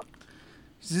right now?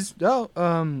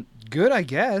 Good, I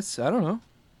guess. I don't know.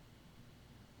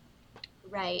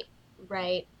 Right.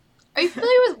 Are you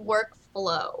familiar with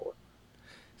workflow?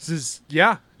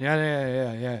 Yeah,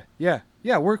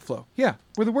 workflow. Yeah,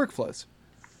 where the work flows.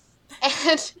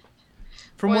 And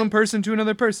From What? one person to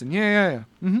another person. Yeah.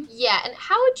 Mm-hmm. yeah, and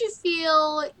how would you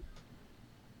feel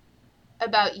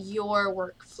about your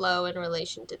workflow in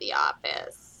relation to the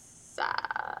office?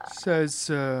 Says,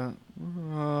 I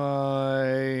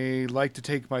like to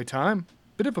take my time.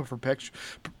 Bit of a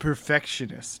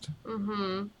perfectionist.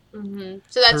 So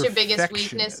that's your biggest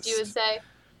weakness, you would say?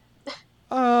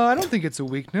 I don't think it's a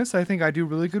weakness. I think I do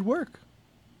really good work.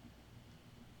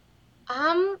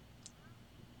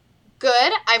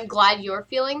 Good. I'm glad you're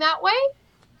feeling that way.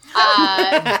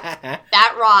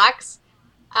 That rocks.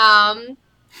 I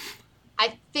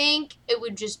think it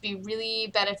would just be really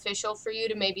beneficial for you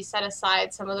to maybe set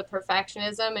aside some of the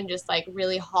perfectionism and just like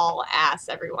really haul ass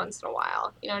every once in a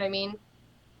while. You know what I mean?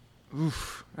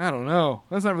 Oof, I don't know.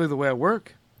 That's not really the way I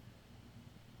work.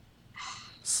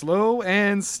 Slow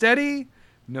and steady,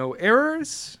 no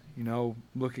errors,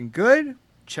 looking good,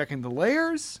 checking the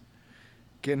layers,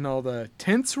 getting all the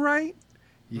tints right.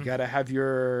 You gotta have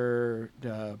your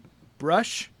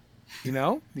brush, you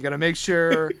gotta make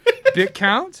sure bit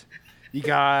count. You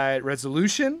got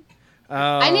resolution.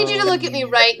 I need you to look at me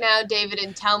right now, David,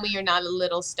 and tell me you're not a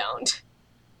little stoned.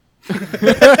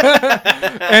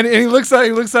 and he looks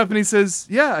up and he says,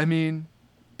 "Yeah, I mean,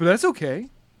 but that's okay."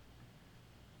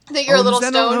 That you're a little is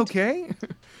that stoned. not okay? But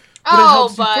it Oh,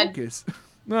 helps you bud. focus.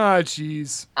 Ah,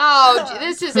 jeez. Oh,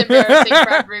 this is embarrassing for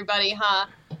everybody, huh?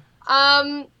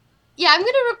 Yeah, I'm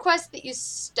gonna request that you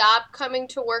stop coming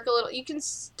to work a little. You can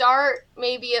start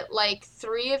maybe at like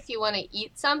 3 if you want to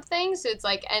eat something, so it's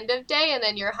like end of day, and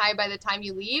then you're high by the time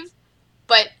you leave.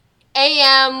 But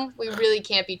AM, we really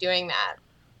can't be doing that.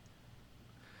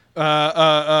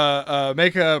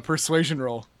 Make a persuasion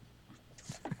roll.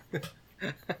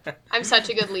 I'm such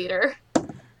a good leader.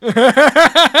 You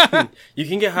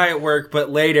can get high at work,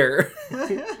 but later.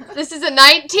 This is a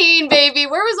 19, baby.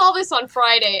 Where was all this on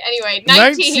Friday? Anyway,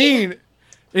 19.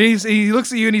 And he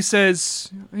looks at you and he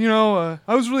says, I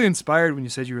was really inspired when you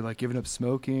said you were like giving up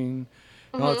smoking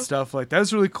and all that stuff. Like, that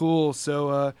was really cool.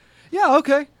 So, yeah,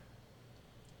 okay.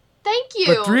 Thank you.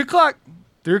 But 3 o'clock.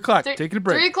 3 o'clock. Taking a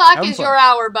break. 3 o'clock Having is fun. your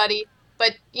hour, buddy.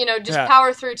 But, just Yeah.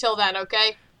 power through till then,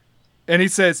 okay? And he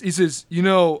says, I'm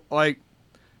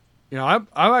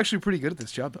actually pretty good at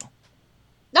this job though.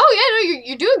 No,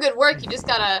 you're doing good work. You just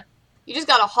gotta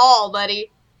haul,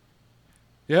 buddy.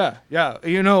 Yeah.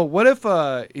 What if,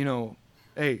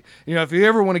 hey, if you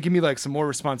ever want to give me like some more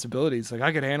responsibilities, like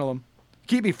I could handle them.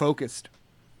 Keep me focused.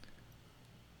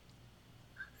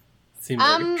 Seems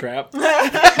like a trap.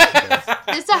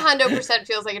 This 100%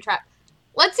 feels like a trap.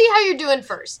 Let's see how you're doing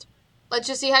first. Let's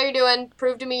just see how you're doing.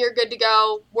 Prove to me you're good to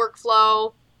go.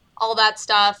 Workflow, all that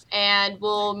stuff, and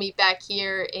we'll meet back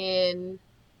here in.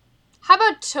 How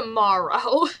about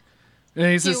tomorrow? And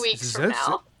he A says, few weeks he says, from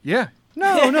now. Yeah.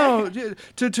 No.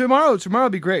 Tomorrow will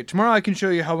be great. Tomorrow I can show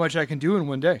you how much I can do in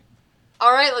one day.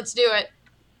 All right, let's do it.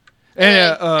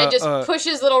 And just push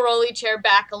his little rolly chair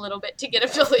back a little bit to get him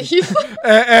to leave.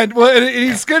 and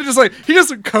he's kind of just like, he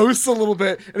just coasts a little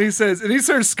bit, and he says, and he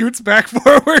sort of scoots back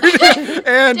forward,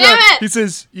 and Damn it! he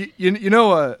says,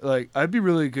 like, I'd be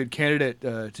really a good candidate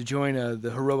to join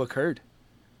the heroic herd.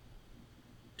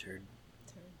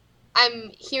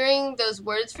 I'm hearing those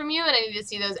words from you, and I need to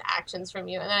see those actions from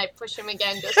you. And then I push him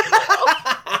again, just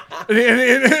a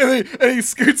little. And he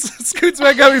scoots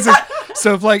back up. He says,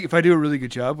 "So if I do a really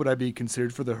good job, would I be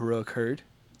considered for the heroic herd?"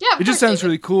 Yeah, of It just course, sounds David.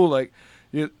 really cool. Like,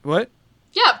 what?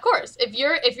 Yeah, of course. If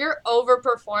you're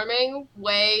overperforming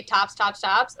way tops,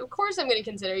 of course I'm going to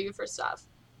consider you for stuff.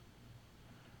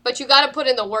 But you got to put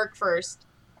in the work first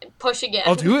and push again.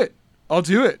 I'll do it.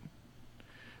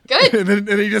 Good. and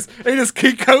he just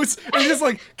keeps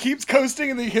coasting,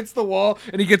 and then he hits the wall,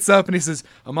 and he gets up, and he says,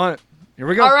 "I'm on it. Here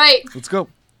we go. All right. Let's go."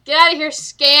 Get out of here,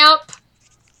 scamp.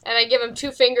 And I give him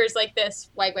 2 fingers like this.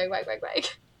 Wag, wag, wag, wag, wag.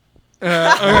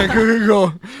 Okay,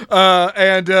 cool. All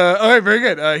right, very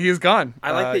good. He is gone.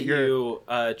 I like that you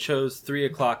chose 3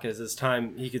 o'clock as his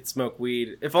time he could smoke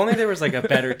weed. If only there was like a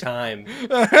better time for you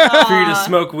to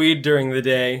smoke weed during the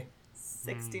day.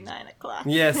 69 o'clock.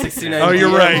 Yeah, 69. Oh, you're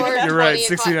Or right. You're right. 20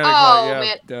 69 o'clock. o'clock. Oh, Yeah.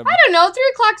 man. Damn. I don't know. 3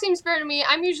 o'clock seems fair to me.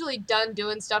 I'm usually done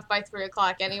doing stuff by 3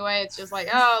 o'clock anyway. It's just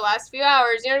like, last few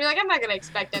hours. You know what I mean? Like, I'm not going to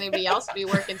expect anybody else to be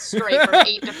working straight from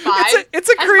 8 to 5. It's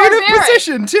a That's creative barbaric.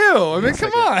 position too. I mean,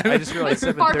 come on. I just realized It's 7:30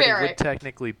 would barbaric.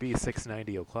 technically be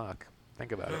 6:90 o'clock.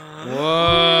 Think about it.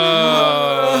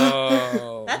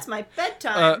 Whoa. That's my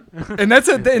bedtime. And that's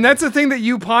the thing that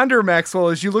you ponder, Maxwell,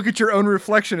 as you look at your own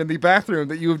reflection in the bathroom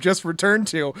that you have just returned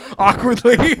to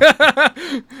awkwardly.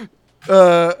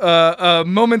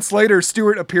 Moments later,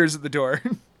 Stuart appears at the door.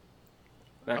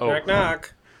 Knock, Oh. knock,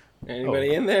 knock.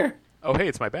 Anybody in there? Oh, hey,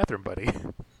 it's my bathroom buddy.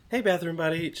 Hey, bathroom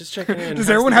buddy, just checking in. Does How's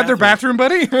everyone the have their bathroom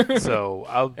buddy? So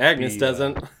I'll. Agnes be,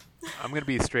 doesn't. I'm gonna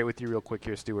be straight with you real quick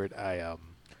here, Stuart. I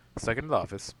stuck into the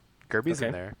office. Kirby's in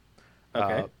Okay. there.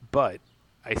 Okay. But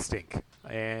I stink,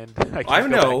 and I can't I go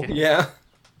know. back in. Yeah.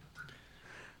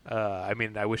 I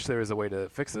mean, I wish there was a way to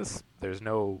fix this. There's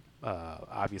no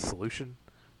obvious solution.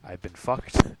 I've been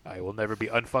fucked. I will never be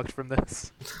unfucked from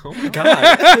this. Oh my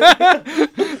god.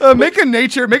 Make a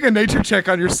nature check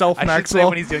on yourself, I should say Maxwell.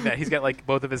 when he's doing that, he's got like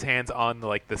both of his hands on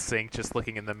like the sink, just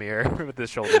looking in the mirror with his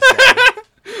shoulders down.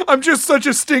 I'm just such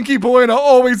a stinky boy, and I'll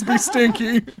always be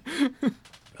stinky.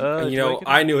 You know,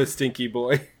 I knew a stinky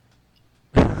boy.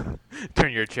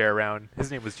 turn your chair around.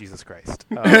 His name was Jesus Christ.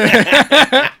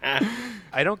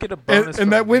 I don't get a bonus.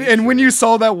 and when you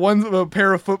saw that one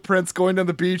pair of footprints going down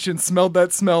the beach and smelled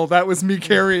that smell, that was me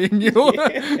carrying you.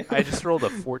 I just rolled a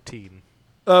 14.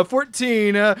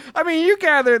 14. I mean, you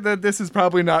gather that this is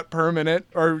probably not permanent,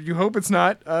 or you hope it's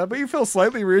not, but you feel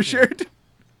slightly reassured.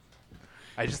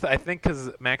 I think because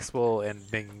Maxwell and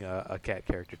being a cat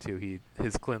character too,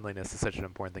 his cleanliness is such an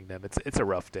important thing to him. It's a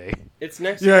rough day. It's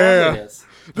next Yeah, to yeah, yeah. godliness.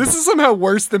 This is somehow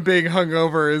worse than being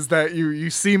hungover, is that you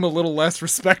seem a little less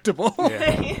respectable.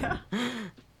 Yeah.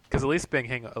 Because at least being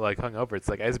hungover, it's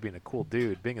like I was being a cool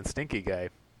dude. Being a stinky guy,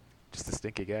 just a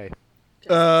stinky guy.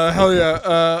 Hell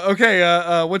yeah.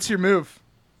 Okay, what's your move?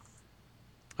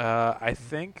 I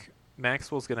think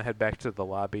Maxwell's gonna head back to the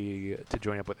lobby to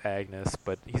join up with Agnes,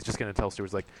 but he's just gonna tell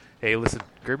Stuart like, "Hey, listen,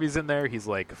 Kirby's in there. He's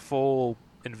like full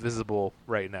invisible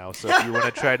right now. So if you want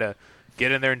to try to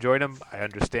get in there and join him, I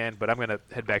understand. But I'm gonna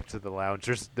head back to the lounge.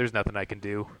 There's nothing I can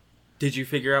do Did you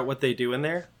figure out what they do in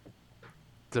there?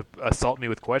 to assault me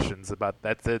with questions about.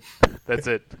 That's it. That's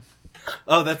it.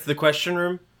 Oh, that's the question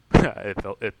room?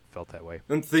 it felt that way.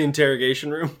 That's the interrogation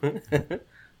room?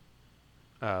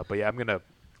 But yeah,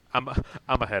 I'm a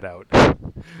head out.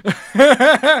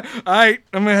 Alright,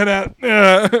 I'm gonna head out.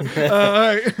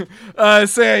 Alright.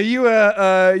 So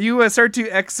you start to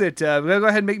exit. Go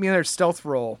ahead and make me another stealth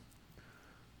roll.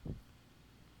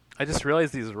 I just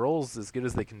realized these rolls, as good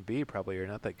as they can be, probably are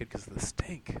not that good because of the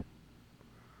stink.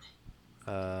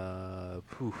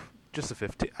 Just a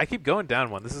 15. I keep going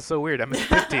down one. This is so weird. I'm at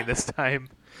 15 this time.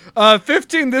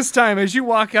 15 this time. As you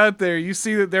walk out there, you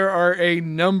see that there are a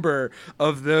number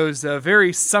of those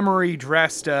very summery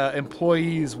dressed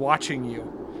employees watching you.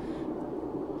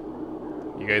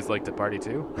 You guys like to party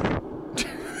too?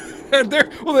 And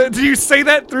do you say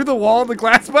that through the wall of the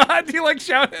glass behind? Do you like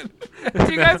shout it?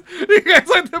 Do you guys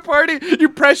like the party? You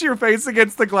press your face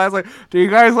against the glass like, do you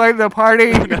guys like the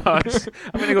party? No, I'm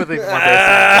gonna go with the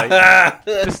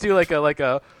Monday. Just do like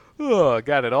a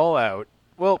got it all out.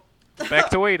 Well, back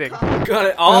to waiting. Got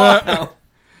it all out.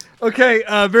 Okay,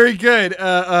 very good.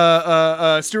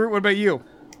 Stuart, what about you?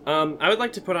 I would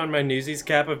like to put on my Newsies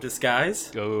cap of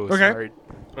disguise. Oh, Okay.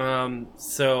 sorry.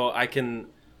 So I can...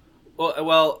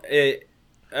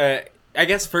 I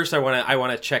guess first I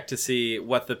want to check to see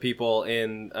what the people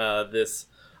in this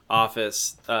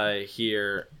office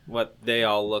here, what they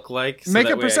all look like. So Make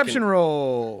that a way perception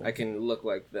roll. I can look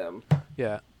like them.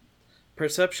 Yeah.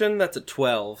 Perception, that's a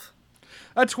 12.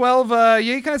 A 12, yeah,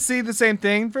 you kind of see the same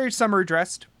thing. Very summer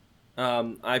dressed.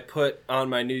 I put on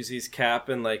my Newsies cap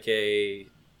in like a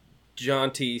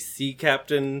jaunty sea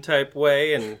captain type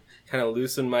way and kind of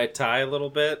loosen my tie a little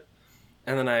bit.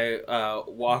 And then I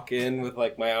walk in with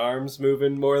like my arms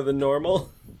moving more than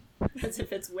normal. As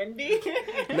if it's windy.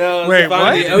 No, Wait, it's on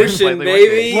what? the ocean, Slightly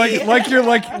baby.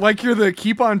 like you're the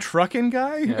keep on trucking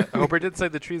guy. Yeah, Hobart did say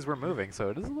the trees were moving, so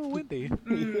it is a little windy.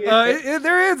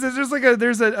 There is. There's like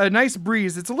a nice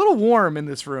breeze. It's a little warm in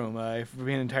this room. If we're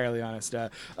being entirely honest.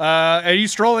 You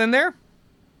stroll in there.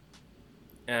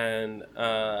 And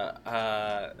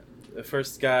the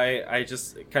first guy, I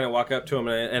just kind of walk up to him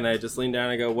and I just lean down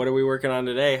and I go, "What are we working on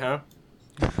today, huh?"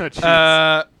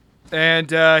 Jeez.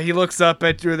 And he looks up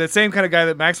at the same kind of guy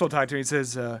that Maxwell talked to. He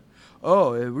says,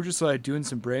 we're just like doing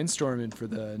some brainstorming for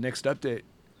the next update."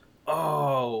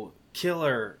 Oh,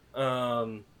 killer.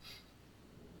 Yeah,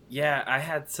 I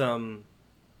had some...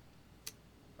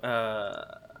 I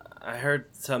heard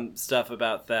some stuff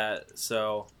about that,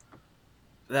 so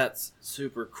that's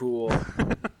super cool.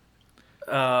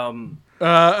 And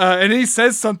he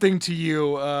says something to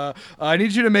you. I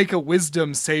need you to make a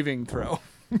wisdom saving throw.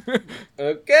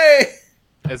 Okay.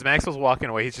 As Maxwell's walking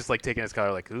away, he's just like taking his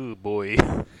collar, like, "Ooh, boy."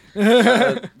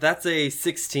 That's a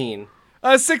 16.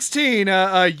 16.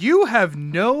 You have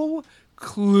no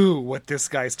clue what this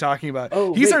guy's talking about.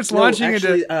 Oh, he starts launching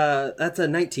actually, into. that's a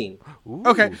 19. Ooh.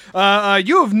 Okay.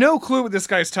 You have no clue what this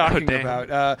guy's talking dang.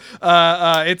 about.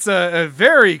 It's a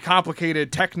very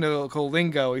complicated technical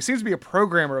lingo. He seems to be a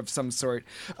programmer of some sort.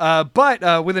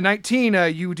 But with a 19,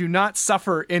 you do not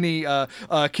suffer any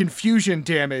confusion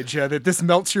damage that this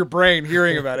melts your brain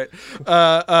hearing about it.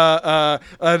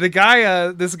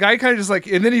 This guy kind of just like,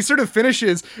 and then he sort of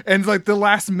finishes, and like the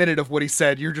last minute of what he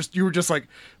said, you were just like,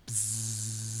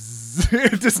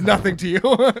 just nothing to you.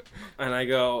 And I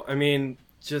go, I mean,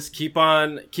 just keep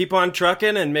on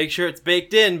trucking and make sure it's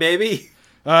baked in, baby.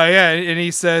 Yeah, and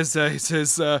he says,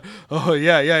 oh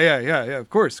yeah, of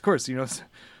course,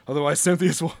 otherwise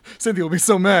Cynthia will be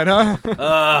so mad,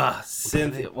 huh?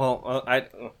 Cynthia. Well,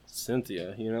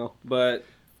 Cynthia, but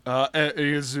What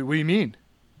do you mean?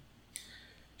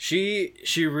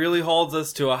 she really holds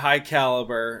us to a high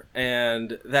caliber,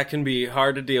 and that can be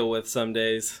hard to deal with some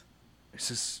days. Is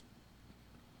this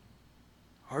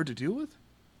hard to deal with?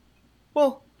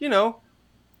 Well,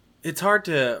 it's hard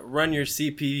to run your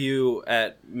CPU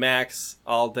at max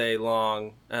all day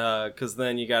long, because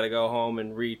then you got to go home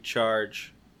and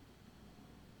recharge.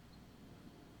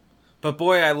 But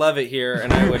boy, I love it here,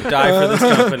 and I would die for this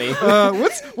company.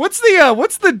 What's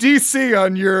the DC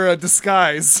on your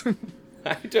disguise?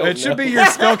 I don't know. It should be your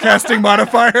spellcasting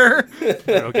modifier.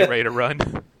 I'll get ready to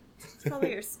run. It's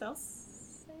probably your spell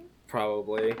save.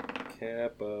 Probably.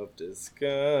 Cap of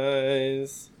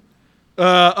disguise.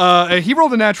 He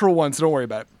rolled a natural 1, so don't worry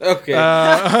about it. Okay.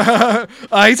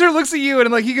 He sort of looks at you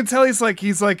and like you can tell it's like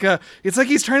he's really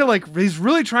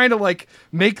trying to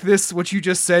make this what you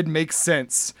just said make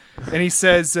sense. And he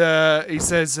says, yeah,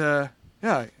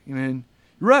 I mean,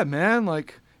 you're right, man.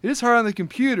 Like it is hard on the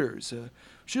computers.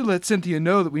 Should let Cynthia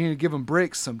know that we need to give them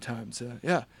breaks sometimes.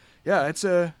 Yeah, it's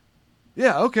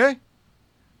yeah, okay.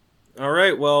 All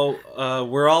right. Well,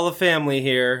 we're all a family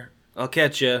here. I'll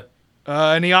catch you.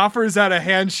 And he offers out a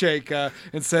handshake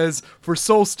and says, "For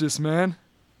solstice, man."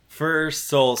 For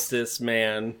solstice,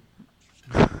 man.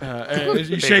 And you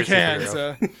Favorite shake hands.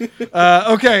 superhero.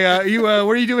 Okay.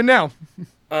 What are you doing now?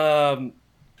 I'm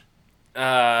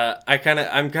kind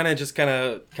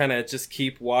of just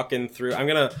keep walking through. I'm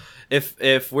gonna,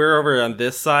 if we're over on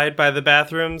this side by the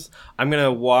bathrooms, I'm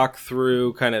gonna walk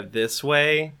through kind of this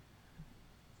way,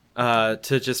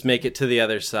 to just make it to the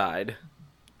other side.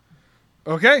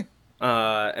 Okay.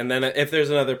 And then if there's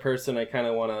another person, I kind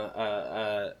of want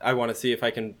to see if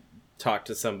I can talk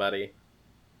to somebody.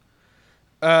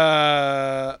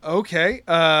 Okay.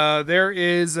 There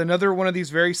is another one of these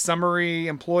very summery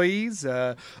employees.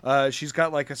 She's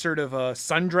got like a sort of a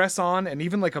sundress on and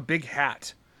even like a big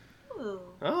hat. Ooh.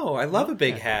 Oh, I love a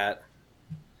big hat.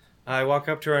 I walk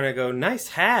up to her and I go, "Nice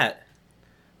hat."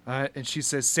 And she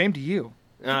says, "Same to you."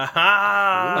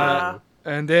 Aha!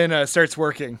 And then starts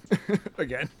working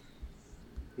again.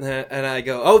 And I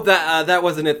go, "Oh, that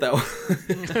wasn't it though."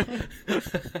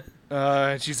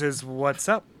 And she says, "What's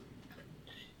up?"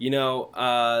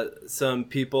 Some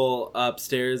people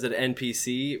upstairs at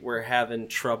NPC were having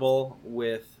trouble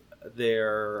with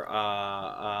their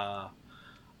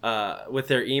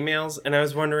emails, and I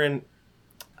was wondering,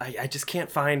 I just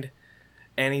can't find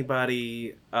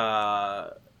anybody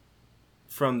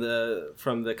from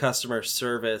the customer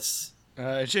service.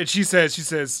 She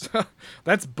says,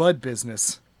 "That's Bud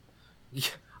business."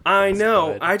 I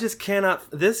know. Bud. I just cannot.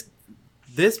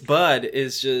 this bud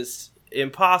is just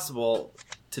impossible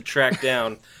to track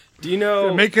down. Do you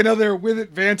know? Make another with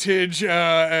advantage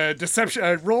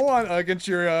deception roll on against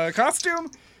your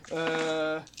costume.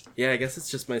 Yeah, I guess it's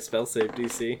just my spell save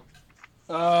DC.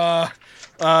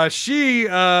 She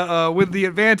with the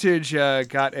advantage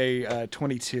got a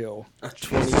 22. A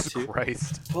 22.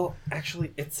 Christ. Well,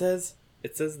 actually, it says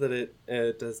that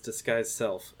it does disguise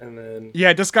self, and then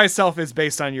Yeah, disguise self is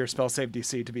based on your spell save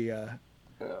DC to be I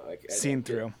seen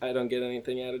through. I don't get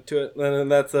anything added to it. And then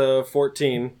that's a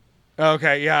 14.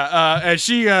 Okay, yeah. And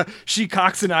she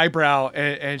cocks an eyebrow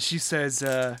and she says,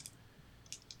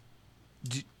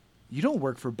 "You don't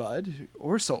work for Bud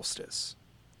or Solstice.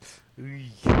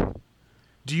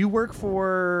 Do you work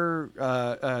for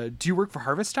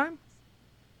Harvest Time?"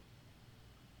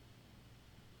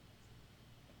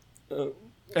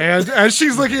 And as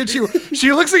she's looking at you,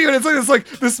 she looks at you, and it's like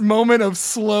this moment of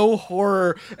slow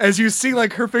horror as you see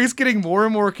like her face getting more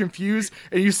and more confused,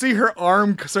 and you see her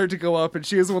arm start to go up, and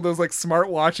she has one of those like smart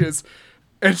watches,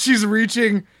 and she's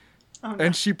reaching,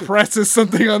 and she presses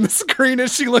something on the screen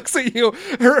as she looks at you,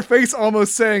 her face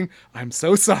almost saying, "I'm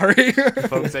so sorry."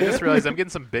 Folks, I just realized I'm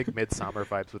getting some big Midsummer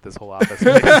vibes with this whole office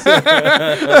space.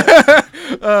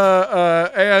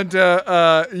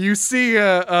 You see,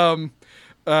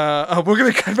 we're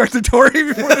gonna cut back to Tori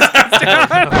before this gets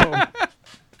down.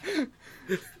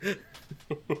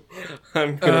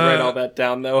 I'm gonna write all that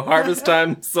down though. Harvest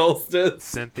Time, Solstice.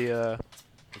 Cynthia.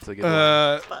 That's a good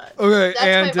one. Okay,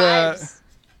 That's my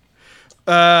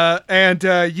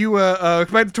vibes. You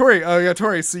come back to Tori. Yeah,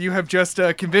 Tori. So you have just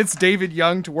convinced David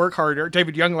Young to work harder.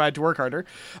 David Younglad to work harder.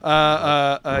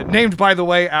 Named, by the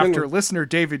way, after listener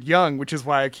David Young, which is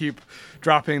why I keep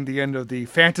dropping the end of the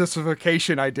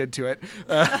fantasification I did to it.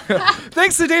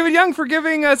 Thanks to David Young for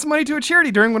giving us money to a charity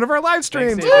during one of our live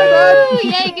streams. Thanks, Woo!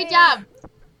 Yay, good job.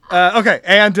 Okay,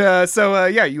 and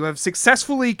you have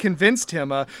successfully convinced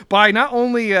him by not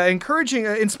only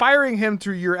inspiring him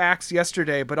through your acts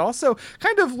yesterday, but also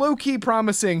kind of low-key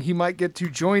promising he might get to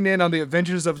join in on the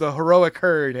adventures of the Heroic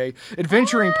Herd, a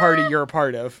adventuring party you're a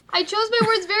part of. I chose my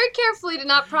words very carefully to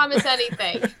not promise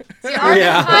anything. See,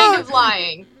 I'm kind of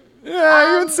lying.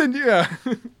 Yeah, you would send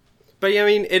But I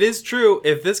mean, it is true.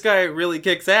 If this guy really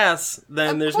kicks ass, then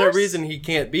Of there's course. no reason he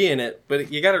can't be in it.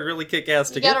 But you got to really kick ass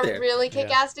to You get gotta there. really kick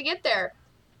Yeah. ass to get there.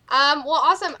 Well,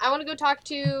 awesome. I want to go talk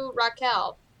to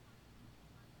Raquel.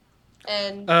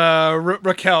 And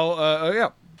Raquel, yeah.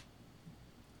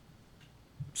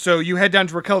 So you head down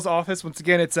to Raquel's office. Once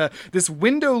again, it's this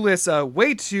windowless,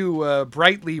 way too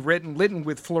brightly lit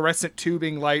with fluorescent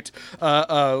tubing light,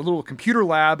 little computer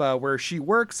lab where she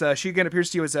works. She again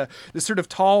appears to you as this sort of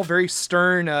tall, very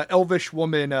stern, elvish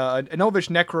woman, an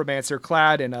elvish necromancer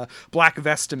clad in black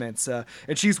vestments, and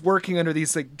she's working under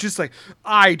these just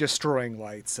eye-destroying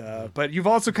lights. But you've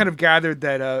also kind of gathered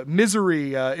that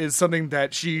misery is something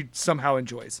that she somehow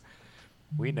enjoys.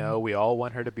 We know. We all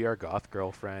want her to be our goth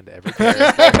girlfriend. Every she's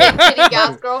character. my big kitty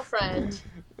goth girlfriend.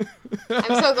 I'm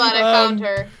so glad I found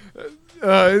her.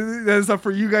 That's up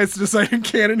for you guys to decide in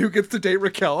canon who gets to date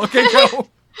Raquel. Okay, go.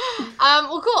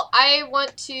 Well, cool. I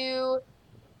want to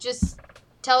just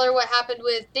tell her what happened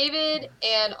with David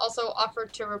and also offer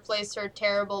to replace her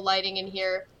terrible lighting in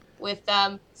here with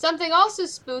something also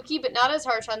spooky but not as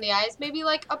harsh on the eyes, maybe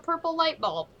like a purple light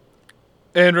bulb.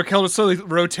 And Raquel just slowly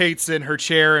rotates in her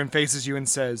chair and faces you and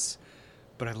says,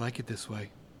 "But I like it this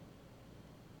way."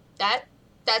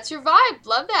 That's your vibe.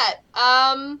 Love that.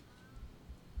 I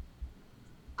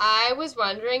was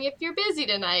wondering if you're busy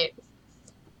tonight.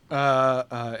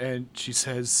 And she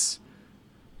says,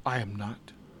 "I am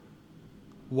not.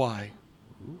 Why?"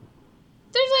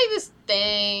 There's like this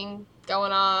thing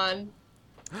going on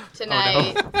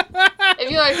tonight. Oh,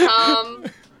 If you want to come,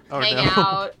 hang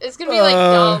out. It's gonna be like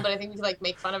dumb, but I think we can like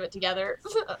make fun of it together.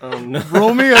 Oh no!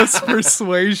 Roll me a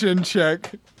persuasion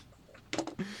check.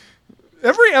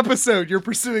 Every episode, you're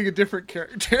pursuing a different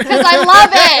character. Because I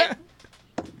love it.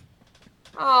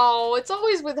 Oh, it's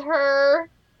always with her.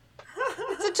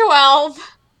 It's a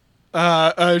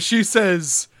 12. She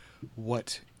says,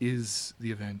 "What is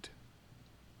the event?"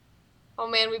 Oh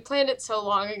man, we planned it so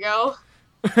long ago.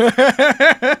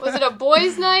 Was it a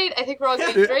boys' night? I think we're all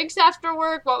getting drinks after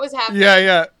work. What was happening?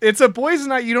 Yeah. It's a boys'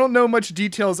 night. You don't know much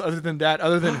details other than that,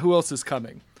 other than who else is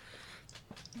coming.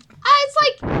 It's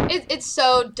like it's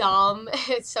so dumb.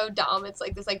 It's so dumb. It's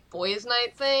like this like boys'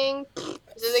 night thing. So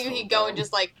I think we could go and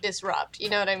just like disrupt. You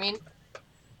know what I mean?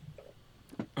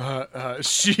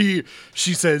 She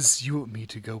says, "You want me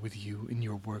to go with you and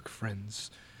your work friends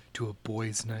to a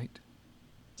boys' night?"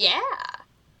 Yeah.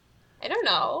 I don't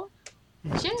know.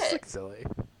 It's Shit. like silly.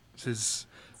 Says,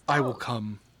 "I will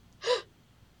come."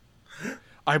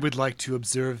 I would like to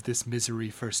observe this misery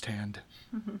firsthand.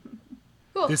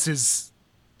 Cool. This is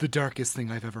the darkest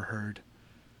thing I've ever heard.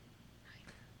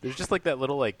 There's just like that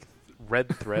little like red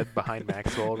thread behind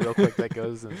Maxwell real quick that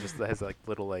goes and just has like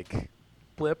little like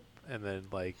blip and then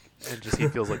like and just he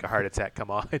feels like a heart attack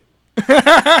come on.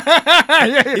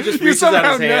 Yeah, He just you reaches out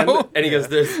somehow his hand know. and he goes,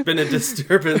 "There's been a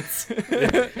disturbance."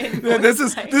 Yeah, this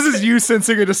is you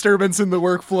sensing a disturbance in the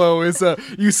workflow. Is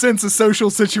you sense a social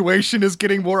situation is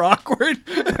getting more awkward.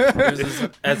 As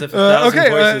if 1,000 okay,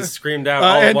 voices screamed out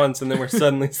all at and- once, and then we're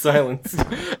suddenly silenced.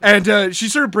 And she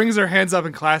sort of brings her hands up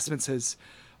and clasps and says,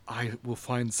 "I will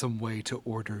find some way to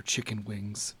order chicken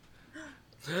wings."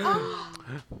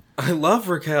 I love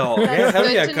Raquel. That's Yeah, hell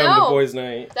good yeah, to come know. to boys'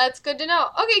 night. That's good to know.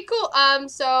 Okay, cool.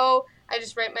 So I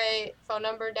just write my phone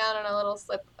number down on a little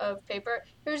slip of paper.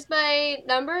 Here's my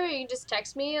number. You can just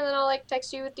text me, and then I'll like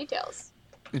text you with details.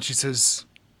 And she says,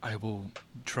 "I will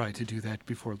try to do that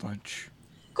before lunch."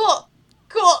 Cool.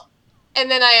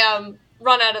 And then I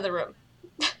run out of the room.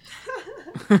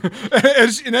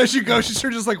 And as you go, she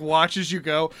sort of just like watches you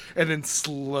go, and then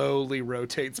slowly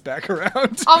rotates back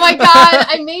around. Oh my god,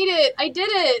 I made it. I did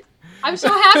it. I'm so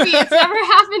happy. It's never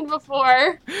happened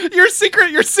before. Your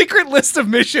secret list of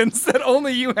missions that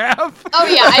only you have. Oh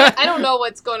yeah, I don't know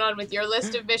what's going on with your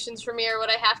list of missions for me or what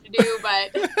I have to do,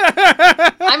 but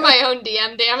I'm my own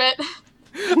DM, damn it.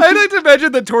 I'd like to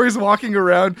imagine that Tori's walking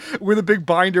around with a big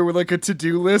binder with like a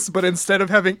to-do list, but instead of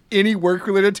having any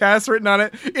work-related tasks written on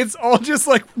it, it's all just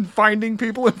like finding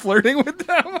people and flirting with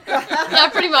them. Yeah,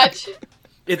 pretty much.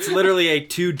 It's literally a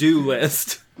to-do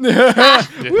list.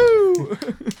 Woo!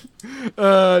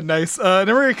 Nice. Then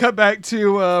we're gonna cut back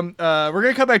to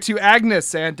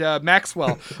Agnes and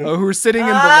Maxwell, who are sitting in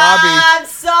the lobby. I'm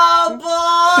so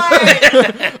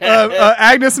bored.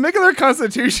 Agnes, make another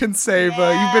Constitution save.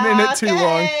 You've been in it too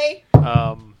long.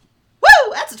 Um,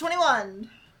 Woo! That's a 21.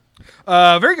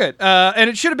 Very good. And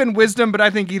it should have been Wisdom, but I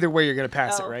think either way you're gonna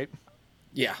pass it, Oh. right?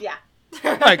 Yeah. Yeah.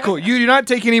 All right, cool. You do not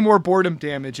take any more boredom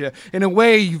damage. In a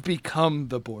way, you've become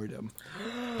the boredom.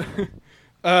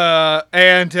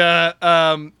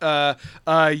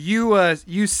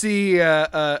 You see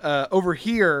over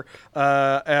here,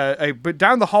 but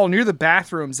down the hall near the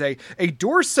bathrooms, a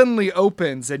door suddenly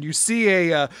opens, and you see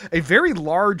a very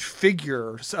large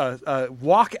figure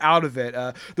walk out of it.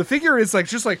 The figure is like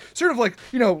just like sort of like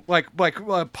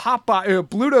Popeye,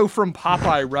 Bluto from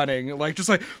Popeye running, like just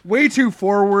like way too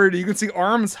forward. You can see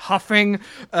arms huffing,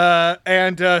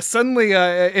 and suddenly,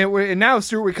 and now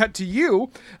Stuart, we cut to you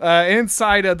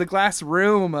inside the glass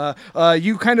room.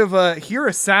 You kind of hear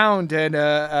a sound, and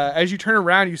as you turn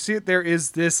around, you see that there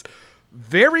is this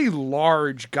very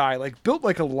large guy, like built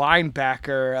like a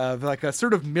linebacker, like a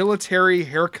sort of military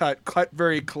haircut, cut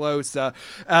very close.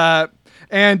 And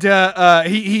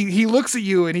he looks at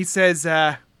you and he says,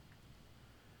 "You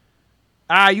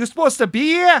supposed to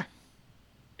be here?"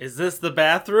 Is this the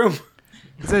bathroom?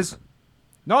 He says,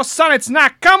 "No, son, it's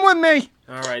not. Come with me."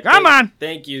 All right. Come on.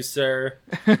 Thank you, sir.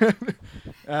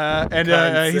 And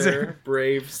Kind he's sir,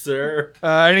 brave sir.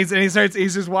 and he's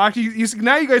just walking.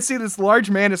 Now you guys see this large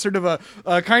man is sort of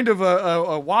a kind of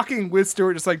a walking with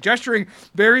Stuart, just like gesturing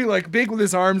very like big with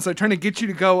his arms, like trying to get you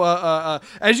to go.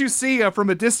 As you see from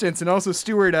a distance, and also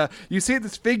Stuart, you see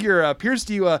this figure appears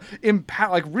to you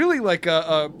like really like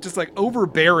just like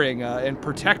overbearing and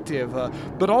protective,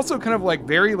 but also kind of like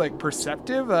very like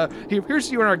perceptive. He appears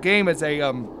to you in our game as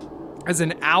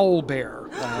an owl bear,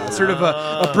 sort of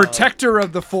a protector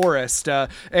of the forest,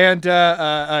 and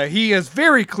he is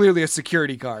very clearly a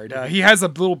security guard. He has a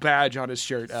little badge on his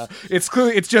shirt. It's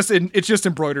clearly it's just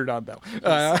embroidered on though.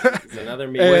 It's another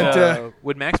me. And,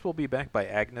 would Maxwell be back by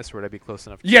Agnes, or would I be close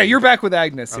enough? yeah, you're back with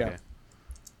Agnes. Okay. Yeah,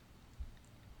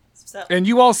 So, and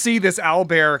you all see this owl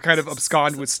bear kind of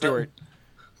abscond with Stuart.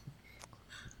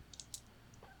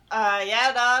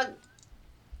 yeah, dog.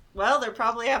 Well, they're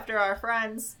probably after our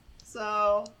friends,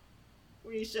 so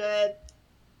we should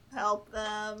help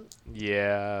them.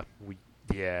 Yeah.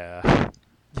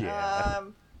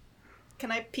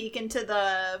 Can I peek into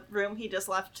the room he just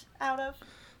left out of?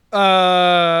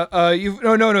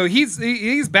 No.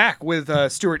 He's back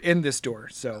with Stuart in this door.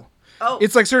 So Oh,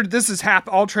 it's like sort of this is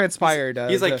all transpired.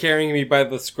 He's like carrying me by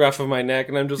the scruff of my neck,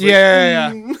 and I'm just like,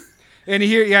 yeah. And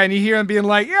you hear him being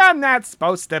like, "Yeah, I'm not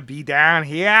supposed to be down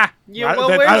here." Yeah, well,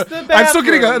 where's the I'm still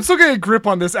bathroom? getting a grip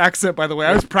on this accent, by the way.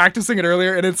 I was practicing it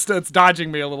earlier, and it's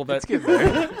dodging me a little bit. Let's get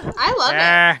there. I love it.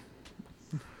 Ah.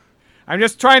 I'm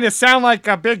just trying to sound like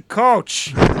a big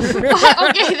coach.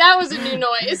 Okay, that was a new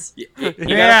noise.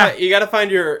 Yeah. You gotta find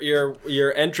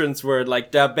your entrance word, like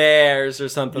 "da bears" or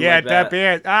something Yeah, like that.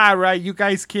 that bad. All right, you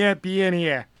guys can't be in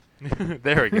here.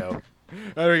 There we go.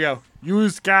 There we go.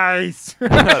 Use guys. There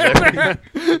we go.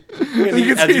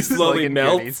 As he slowly Like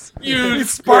melts. He's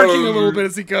sparking a little bit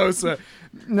as he goes. I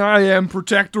am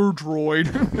protector droid.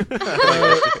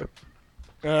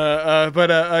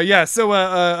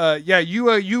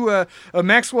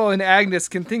 Maxwell and Agnes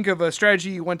can think of a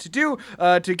strategy you want to do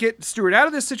to get Stuart out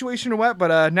of this situation or what.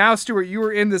 But now, Stuart, you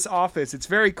are in this office. It's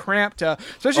very cramped.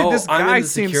 Especially this guy I'm in the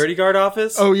seems. security guard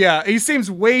office. Oh yeah, he seems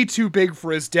way too big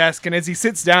for his desk, and as he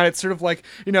sits down, it's sort of like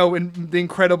in The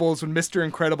Incredibles when Mr.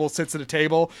 Incredible sits at a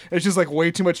table. It's just like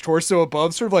way too much torso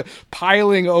above, sort of like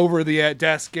piling over the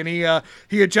desk, and he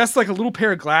adjusts like a little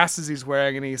pair of glasses he's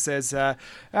wearing, and he says,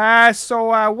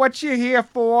 "So what you here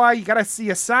for? You gotta see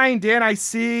you signed in. I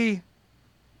see."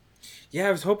 Yeah,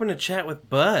 I was hoping to chat with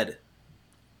Bud.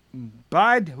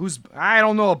 Bud? I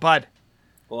don't know a Bud.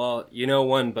 Well, you know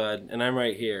one, Bud, and I'm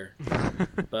right here.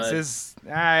 Bud. Says,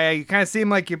 you kind of seem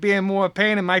like you're being more a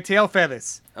pain in my tail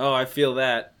feathers. Oh, I feel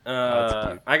that. that's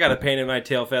cute. I got a pain in my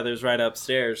tail feathers right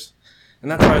upstairs.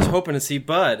 And that's why I was hoping to see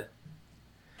Bud.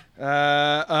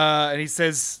 And he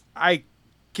says,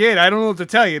 Kid, I don't know what to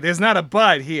tell you. There's not a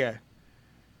Bud here.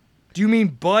 Do you mean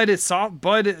Bud is soft?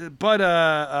 Do you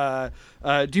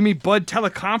mean Bud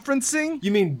teleconferencing?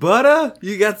 You mean butter?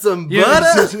 You got some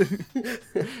butter? Yeah,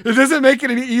 it doesn't make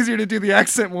it any easier to do the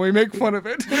accent when we make fun of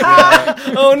it.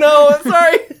 Oh no, I'm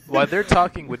sorry. While they're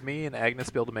talking, would me and Agnes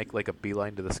be able to make like a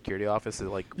beeline to the security office?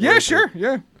 Like, Yeah, sure,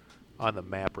 yeah. On the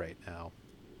map right now.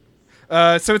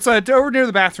 So it's over near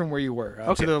the bathroom where you were,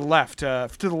 Okay. to the left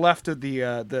of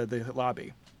the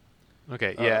lobby.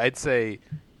 Okay, yeah, I'd say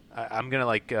I'm gonna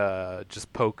like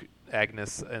just poke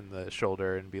Agnes in the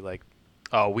shoulder and be like,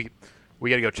 "Oh, we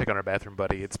gotta go check on our bathroom,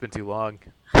 buddy. It's been too long."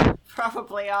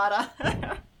 Probably oughta.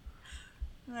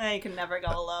 You can never go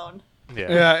alone.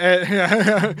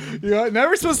 Yeah, you're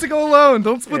never supposed to go alone.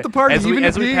 Don't split the party. As we even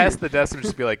if pass you- the desk, and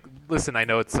just be like, "Listen, I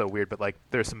know it's so weird, but like,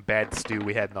 there's some bad stew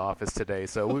we had in the office today,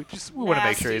 so we want to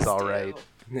make sure he's all right."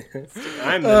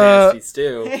 I'm the nasty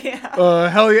stew. Yeah.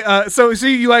 Hell yeah. So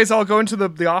you guys all go into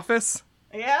the office?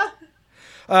 Yeah.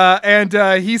 And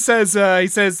he says, I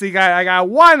got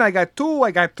one, I got two,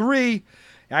 I got three.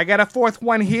 I got a fourth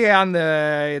one here on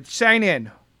the sign in.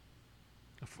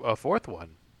 A fourth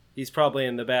one. He's probably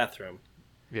in the bathroom.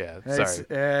 Yeah, It's, sorry.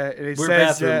 it We're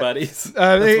says, bathroom buddies.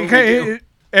 That's what we do.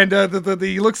 And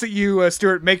he looks at you,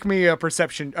 Stuart. Make me a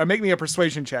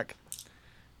persuasion check.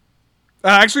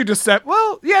 Actually,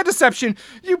 deception.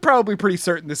 You're probably pretty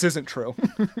certain this isn't true.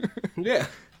 Yeah.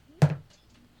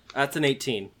 That's an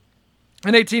 18.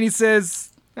 An 18, he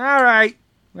says, "All right.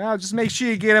 Well, just make sure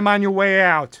you get him on your way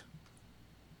out."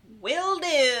 Will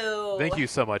do. Thank you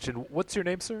so much. And what's your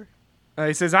name, sir?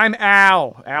 He says, "I'm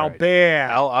Al right. Bear."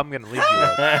 Al, I'm gonna leave you.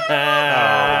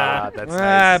 That's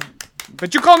nice.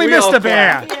 But you call me We all Mr.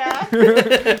 Bear. Yeah.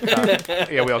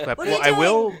 Yeah, we all clap. What are you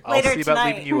I'll doing see later about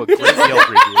tonight? leaving you a great Yelp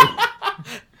review.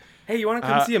 Hey, you want to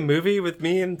come see a movie with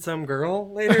me and some girl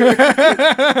later?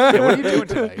 Yeah, what are you doing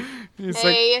tonight? He's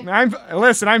Hey.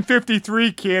 like, I'm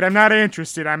 53, kid. I'm not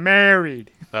interested. I'm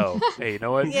married. Oh, hey, you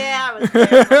know what? Yeah, I was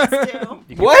there once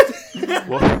too. What?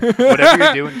 Well, whatever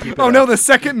you're doing, keep it Oh up. no, the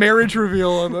second marriage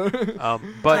reveal on the.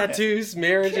 But Tattoos,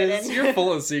 marriages. Kidding. You're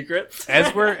full of secrets.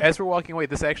 as we're walking away,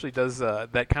 this actually does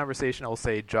that conversation. I'll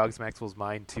say jogs Maxwell's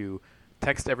mind to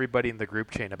text everybody in the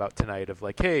group chain about tonight of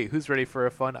like, hey, who's ready for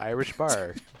a fun Irish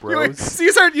bar, bros? So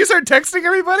you start texting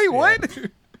everybody? What?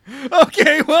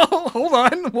 Okay, well, hold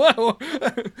on. Whoa.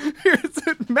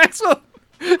 Maxwell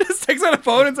just takes out a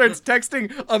phone and starts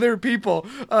texting other people.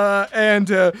 Al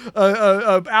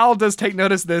does take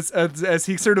notice of this as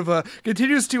he sort of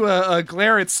continues to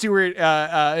glare at Stuart.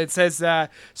 It says,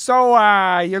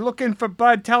 so you're looking for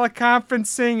Bud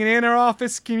teleconferencing and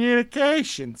inter-office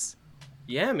communications.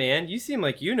 Yeah, man. You seem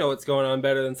like you know what's going on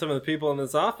better than some of the people in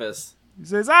this office. He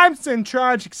says, I'm in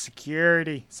charge of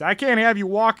security, so I can't have you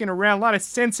walking around. A lot of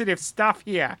sensitive stuff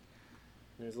here.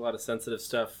 There's a lot of sensitive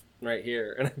stuff right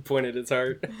here. And I pointed his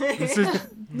heart. He says,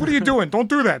 what are you doing? Don't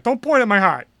do that. Don't point at my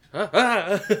heart.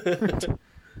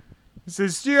 He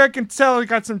says, yeah, I can tell we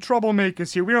got some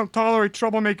troublemakers here. We don't tolerate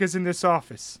troublemakers in this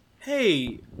office.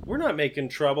 Hey, we're not making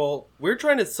trouble. We're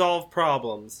trying to solve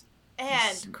problems.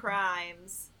 And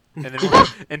crimes. And then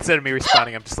instead of me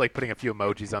responding, I'm just like putting a few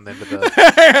emojis on the end of the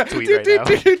tweet right now.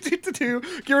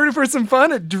 Get ready for some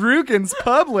fun at Drugan's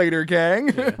Pub later,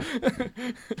 gang.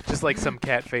 Just like some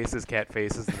cat faces,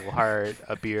 a little heart,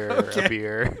 a beer.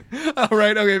 All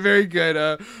right, okay, very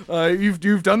good.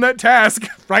 You've done that task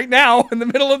right now in the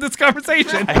middle of this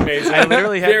conversation. Amazing. I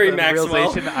literally had Very the Maxwell.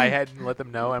 realization I hadn't let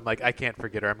them know. I'm like, I can't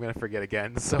forget her. I'm going to forget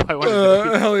again. So I wanted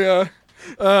to Hell yeah.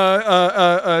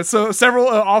 So several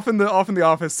off in the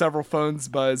office, several phones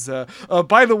buzz.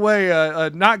 By the way,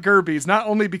 not Gerby's. Not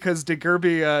only because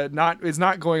Gerby is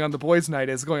not going on the boys' night,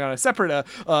 is going on a separate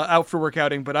out for work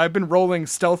outing. But I've been rolling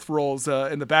stealth rolls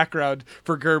in the background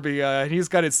for Gerby, and he's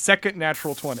got his second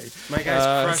natural 20. My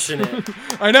guy's crushing it.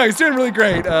 I know he's doing really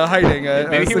great hiding.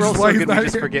 Maybe he so rolls why so he's good we not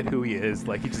just here. forget who he is.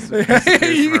 Like he just You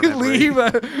disappears from our memory. leave.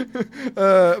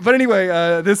 But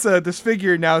anyway, this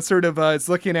figure now sort of is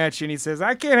looking at you, and he says,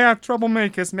 "I can't have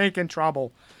troublemakers making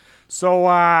trouble. So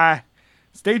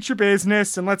state your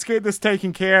business, and let's get this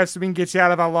taken care of so we can get you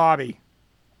out of our lobby."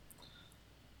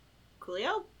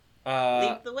 Coolio, Uh,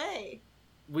 lead the way.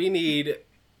 we need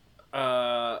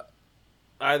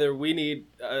either we need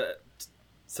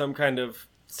some kind of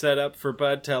setup for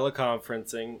Bud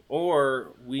teleconferencing,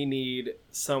 or we need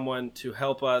someone to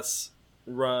help us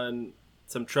run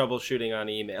some troubleshooting on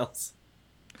emails.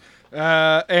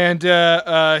 And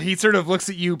he sort of looks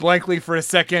at you blankly for a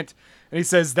second, and he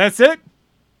says, "That's it?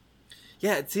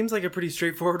 Yeah, it seems like a pretty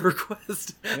straightforward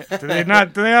request. Do they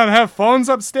not have phones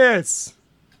upstairs?"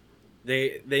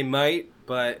 They might,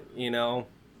 but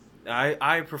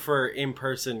I prefer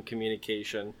in-person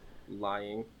communication.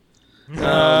 Lying. He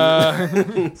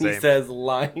Same. says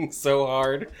lying so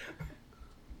hard.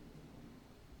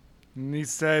 And he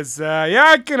says, "Yeah,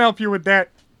 I can help you with that."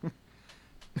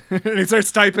 And he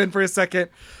starts typing for a second.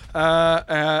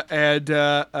 And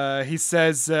he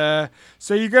says,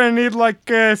 "So you're going to need,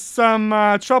 some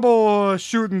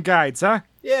troubleshooting guides, huh?"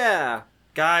 Yeah.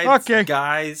 Guides, Okay.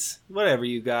 guys, whatever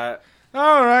you got.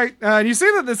 All right. And you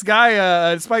see that this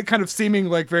guy, despite kind of seeming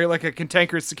very like a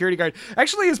cantankerous security guard,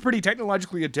 actually is pretty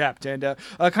technologically adept. And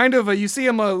you see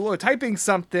him typing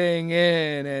something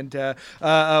in and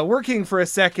working for a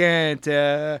second.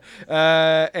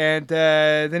 And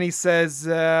then he says,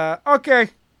 "Okay."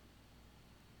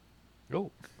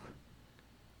 Oh.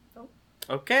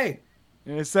 Okay.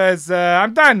 And it says,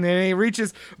 "I'm done." And he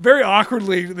reaches very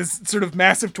awkwardly this sort of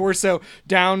massive torso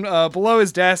down below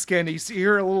his desk, and you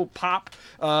hear a little pop.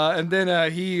 And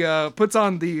then he puts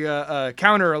on the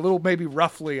counter a little, maybe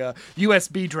roughly, a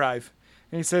USB drive.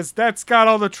 And he says, "That's got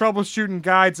all the troubleshooting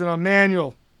guides and a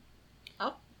manual."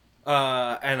 Oh,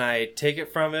 And I take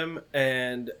it from him,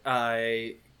 and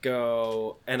I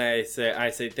go, and I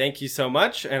say, "Thank you so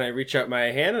much." And I reach out my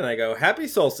hand, and I go, "Happy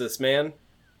solstice, man."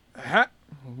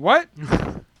 What?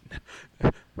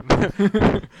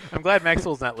 I'm glad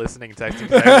Maxwell's not listening, texting.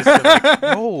 'Cause I would just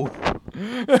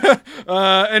been like,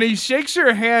 no. And he shakes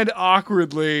your hand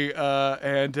awkwardly,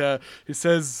 and he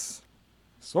says,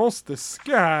 "Solstice,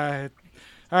 God,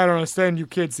 I don't understand you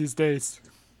kids these days."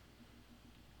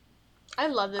 I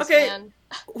love this Okay. man.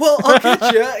 Well, I'll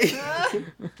get you.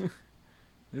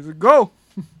 He said, "Go."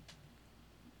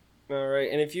 All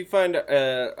right, and if you find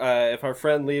if our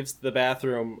friend leaves the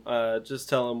bathroom, just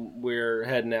tell him we're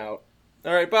heading out.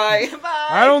 All right, bye.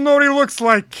 I don't know what he looks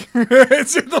like.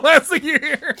 It's the last thing you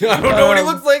hear. I don't know what he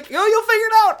looks like. You'll figure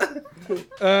it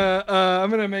out. I'm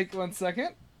gonna make 1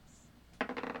 second.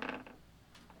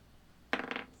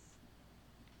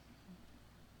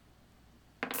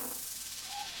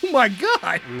 Oh my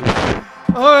god!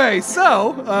 Okay,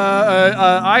 so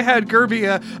I had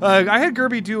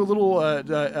Gerby do a little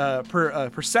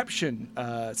perception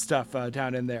stuff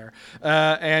down in there,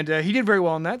 and he did very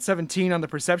well on that. 17 on the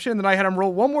perception. And then I had him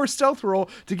roll one more stealth roll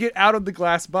to get out of the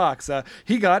glass box.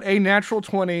 He got a natural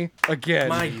 20 again.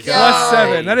 My Plus God.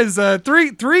 7. That is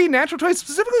three natural 20s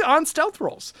specifically on stealth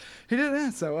rolls. He did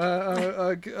that. So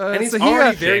And he's so he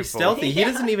already got, very Shameful. stealthy. He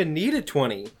doesn't even need a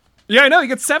 20. yeah, I know. He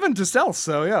gets 7 to stealth.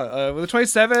 So yeah, with a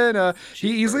 27, he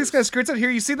easily kind of skirts out here.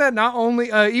 You see that not only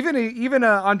even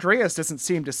Andreas doesn't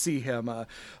seem to see him.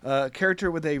 Character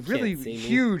with a really see me.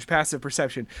 huge passive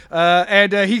perception,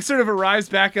 and he sort of arrives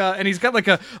back, and he's got like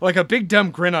a big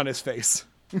dumb grin on his face.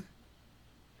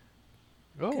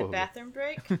 Oh. good bathroom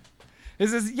break. He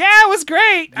says, "Yeah, it was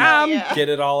great. Yeah. Get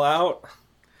it all out.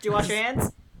 Do you wash your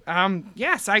hands?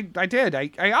 Yes, I did.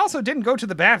 I also didn't go to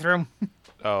the bathroom."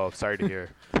 Oh, sorry to hear.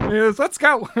 He goes, "Let's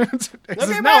go." He says,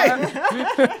 Okay, "No,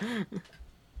 bye.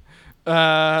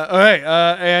 okay,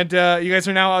 and you guys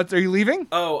are now out. Are you leaving?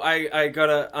 Oh, I go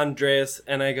to Andreas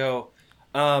and I go,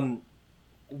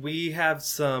 we have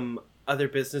some other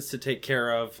business to take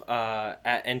care of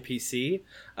at NPC.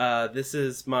 This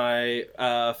is my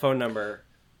phone number.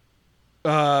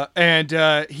 And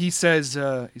he says,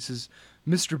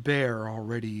 "Mr. Bear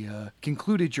already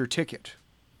concluded your ticket."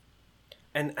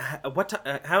 And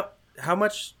how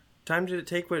much time did it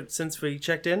take since we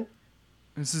checked in?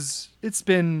 It's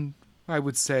been, I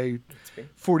would say,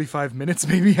 45 minutes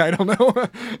maybe. I don't know.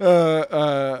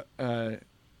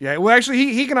 Yeah, well,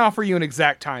 actually, he can offer you an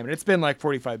exact time, and it's been like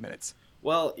 45 minutes.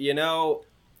 Well,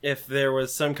 if there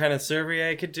was some kind of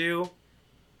survey I could do,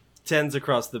 10s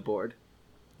across the board.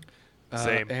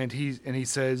 Same. And he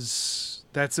says,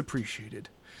 that's appreciated.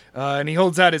 And he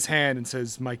holds out his hand and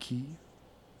says, my key.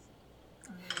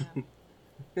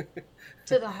 To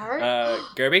the heart?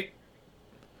 Gerby?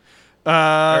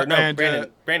 No, No,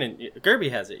 Brandon.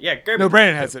 Gerby has it. Yeah, Gerby. No,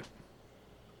 Brandon has it.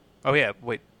 Oh yeah,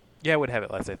 wait. Yeah, I would have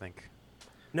it last, I think.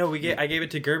 No, I gave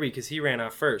it to Gerby because he ran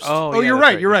off first. Oh, yeah, you're that's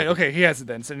right. You're right. Okay, he has it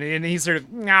then. So, and he sort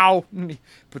of, no, he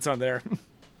puts on there.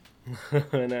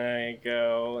 And I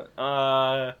go,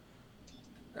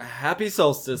 happy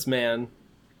solstice, man.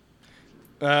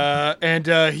 And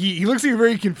he looks at you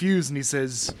very confused, and he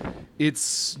says,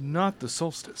 it's not the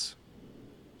solstice.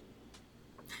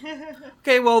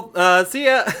 Okay, well, see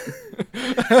ya.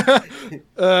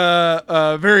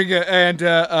 Very good. And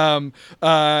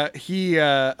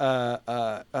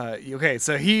okay,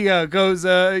 so he goes.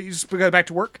 You just go back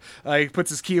to work. He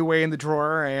puts his key away in the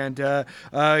drawer, and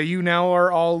you now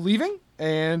are all leaving.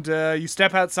 And you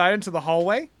step outside into the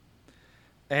hallway.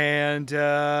 And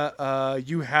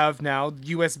you have now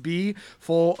USB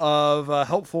full of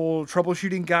helpful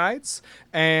troubleshooting guides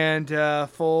and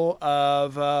full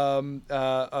of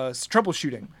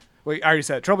troubleshooting. Wait, I already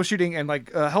said it. Troubleshooting and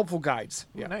helpful guides.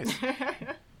 Yeah. Nice.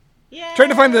 Yeah. Trying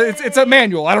to find it's a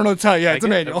manual. I don't know what to tell you. Yeah, it's a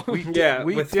manual. We Yeah,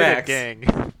 we with did facts. it,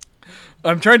 gang.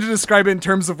 I'm trying to describe it in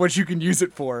terms of what you can use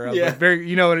it for. Yeah. But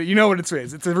you know what it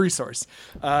is. It's a resource.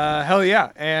 Hell yeah.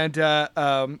 And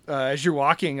as you're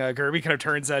walking, Gerby kind of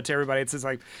turns to everybody and says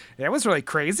that was really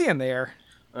crazy in there.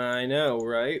 I know,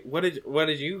 right? What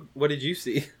did you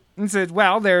see? And said,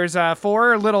 well, there's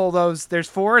there's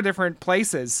 4 different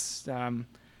places.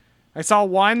 I saw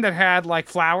one that had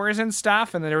flowers and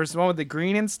stuff, and then there was one with the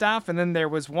green and stuff, and then there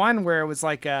was one where it was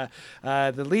the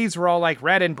leaves were all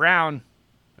red and brown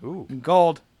Ooh, and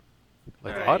gold.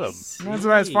 like autumn. That's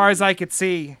about as far as I could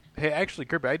see. Hey, actually,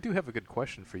 Kirby, I do have a good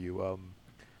question for you. I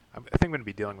think I'm going to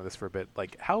be dealing with this for a bit.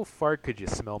 How far could you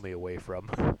smell me away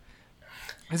from?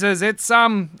 He says, it's,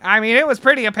 it was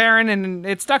pretty apparent, and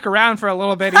it stuck around for a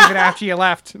little bit even after you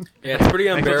left. Yeah, it's pretty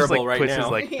Michael just, unbearable right puts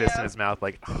now. his fist in his mouth,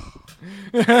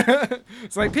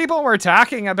 It's people were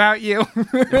talking about you.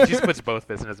 he just puts both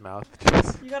fists in his mouth.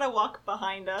 Just, You gotta walk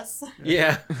behind us.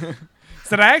 Yeah.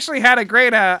 Said I actually had a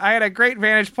great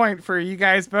vantage point for you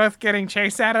guys both getting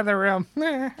chased out of the room.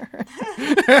 hey,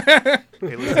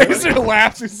 He listen, sort of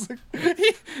laughs. He's like,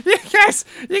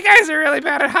 you guys are really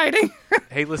bad at hiding.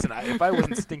 hey, listen, if I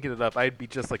wasn't stinking it up, I'd be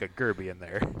just like a Gerby in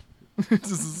there.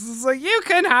 It's like, you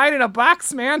can hide in a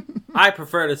box, man. I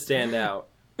prefer to stand out.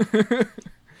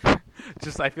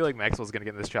 I feel like Maxwell's going to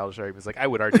get in this childish argument. He's like, I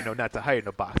would argue not to hide in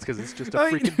a box because it's just a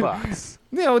freaking box.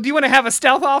 Do you want to have a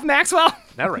stealth off, Maxwell?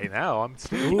 Not right now. I'm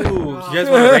still... Ooh, you guys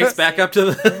want to race back up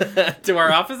to to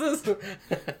our offices? Do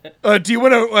you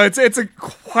want to? It's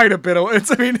quite a bit of. It's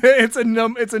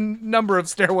a number of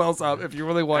stairwells up if you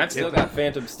really want. I've still got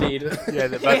Phantom Steed. Yeah,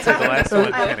 about to say the last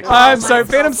one. Kinda I'm sorry,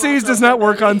 Phantom Seas does not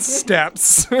work on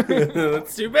steps.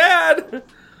 That's too bad.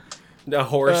 A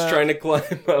horse trying to climb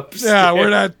up. Yeah,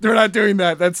 we're not doing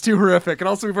that. That's too horrific. And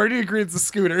also, we've already agreed it's a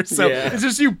scooter, so Yeah. it's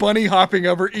just you bunny hopping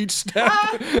over each step.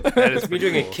 That is Me pretty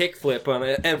doing cool. a kickflip on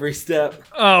it every step.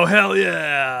 Oh hell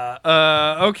yeah!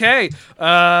 Okay.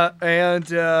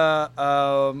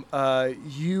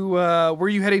 You where are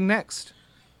you heading next?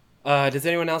 Does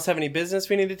anyone else have any business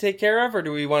we need to take care of, or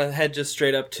do we want to head just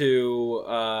straight up to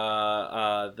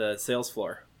the sales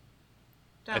floor?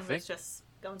 It's think- just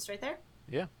going straight there.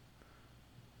 Yeah.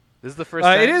 This is the first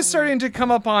time. It is starting to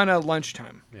come up on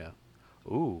lunchtime. Yeah.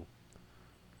 Ooh.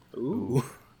 Ooh.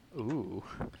 Ooh.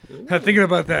 Thinking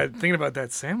about that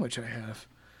sandwich I have.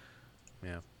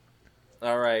 Yeah.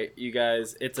 All right, you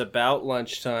guys, it's about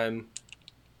lunchtime.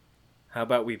 How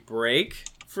about we break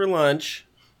for lunch?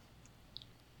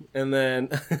 And then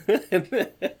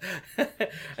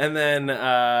and then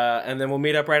we'll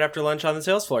meet up right after lunch on the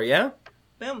sales floor, yeah?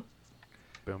 Boom.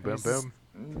 Boom, boom, boom.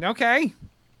 Okay.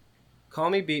 Call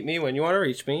me, beat me when you want to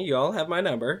reach me. You all have my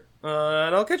number.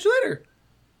 And I'll catch you later.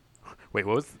 Wait,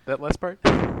 what was that last part?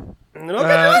 And I'll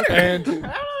catch you later. I don't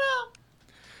know.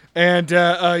 And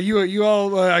you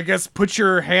all, I guess, put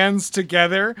your hands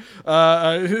together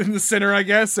in the center, I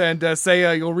guess, and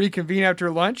say you'll reconvene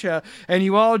after lunch. And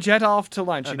you all jet off to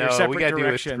lunch in your No, separate we gotta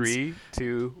directions. do a 3,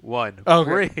 2, 1. Okay.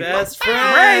 Break. Best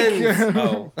friends.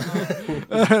 Oh.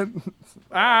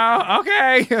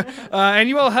 Okay. And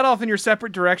you all head off in your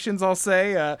separate directions, I'll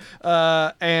say.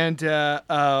 And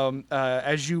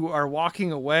as you are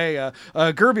walking away,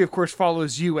 Gerby, of course,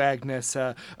 follows you, Agnes.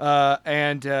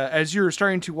 And as you're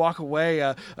starting to walk away,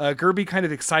 Gerby kind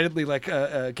of excitedly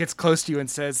gets close to you and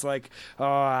says, "Oh,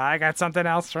 I got something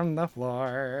else from the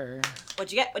floor."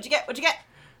 What'd you get?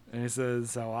 And he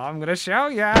says, "So I'm gonna show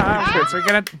you. Let's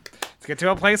get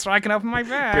to a place where I can open my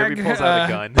bag." Gerby pulls out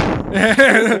a gun.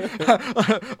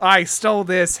 I stole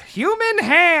this human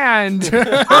hand.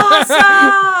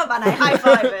 Awesome! And I high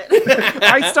five it.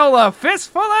 I stole a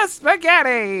fistful of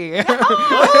spaghetti.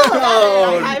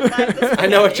 I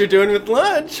know what you're doing with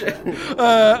lunch.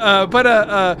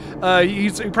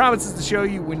 He promises to show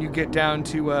you when you get down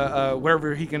to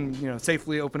wherever he can,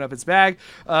 safely open up his bag.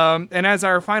 And as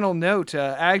our final note,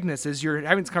 Agnes, as you're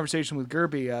having this conversation with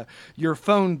Gerby, your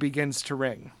phone begins to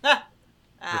ring.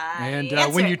 And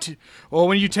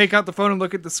when you take out the phone and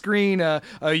look at the screen,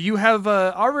 you have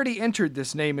already entered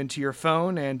this name into your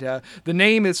phone, and the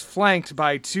name is flanked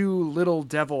by two little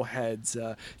devil heads.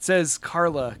 It says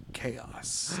Carla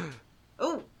Chaos.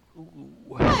 Ooh.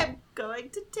 I'm going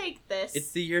to take this.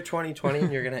 It's the year 2020,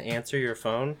 and you're gonna answer your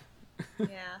phone. Yeah.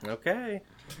 Okay.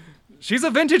 She's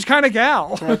a vintage kind of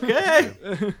gal. Okay.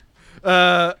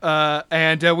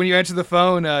 And when you answer the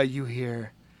phone, you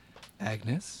hear,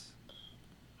 "Agnes?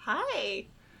 Hi.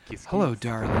 Hello,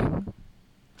 darling."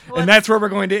 What? And that's where we're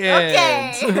going to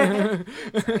end.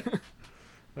 Okay.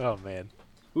 Oh man.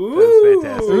 Ooh. That's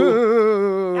fantastic.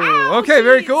 Ooh. Ow, Okay,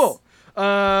 very jeez. cool.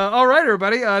 All right,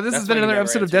 everybody. This has That's been why you another never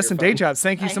episode of answer your Destined phone. Day Jobs.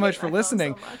 Thank you so I much hate for my phone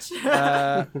listening.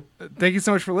 so much. Thank you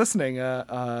so much for listening.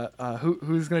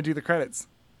 Who's going to do the credits?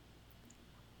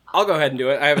 I'll go ahead and do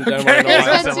it. I haven't done one in a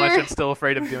Yes, while. So much, Spencer. I'm still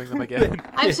afraid of doing them again.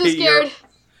 I'm so scared.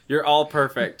 You're all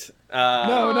perfect.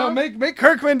 No, make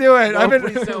Kirkman do it. No,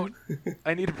 please don't.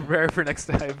 I need to prepare for next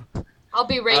time. I'll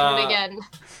be rating it again.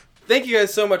 Thank you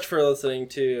guys so much for listening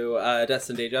to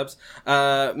Destined Day Jobs.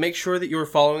 Make sure that you're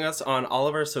following us on all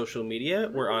of our social media.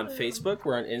 We're on Facebook,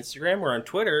 we're on Instagram, we're on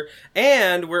Twitter,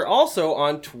 and we're also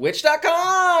on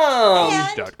Twitch.com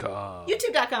And .com.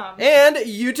 YouTube.com. and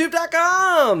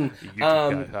YouTube.com.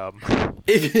 YouTube.com.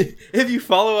 If you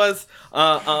follow us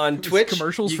on Twitch,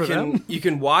 commercials you for can them? you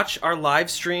can watch our live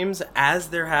streams as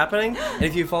they're happening, and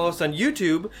if you follow us on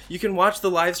YouTube, you can watch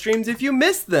the live streams if you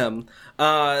missed them.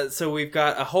 So we've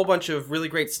got a whole bunch of really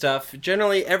great stuff.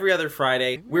 Generally every other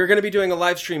Friday, we're going to be doing a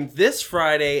live stream this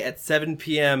Friday at 7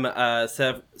 p.m.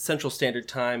 Central Standard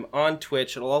Time on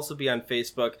Twitch. It'll also be on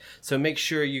Facebook. So make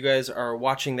sure you guys are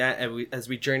watching that as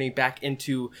we journey back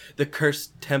into the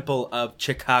cursed temple of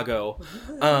Chicago.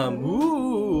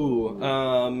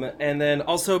 And then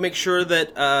also make sure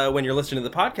that when you're listening to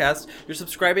the podcast, you're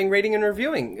subscribing, rating, and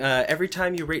reviewing. Every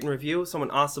time you rate and review,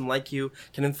 someone awesome like you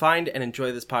can find and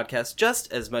enjoy this podcast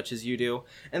just as much as you do.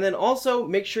 And then also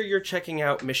make sure you're checking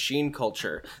out Machine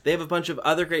Culture. They have a bunch of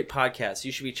other great podcasts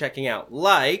you should be checking out,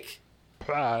 like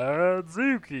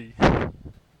Pazuki.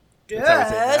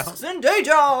 Destined Day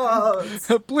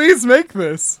Jobs. Please make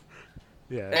this.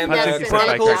 Yeah, And Pazuki's the a my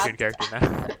Chronicles. cartoon character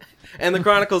now. and the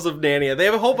Chronicles of Narnia. They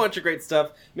have a whole bunch of great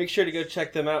stuff. Make sure to go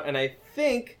check them out. And I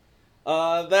think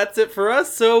that's it for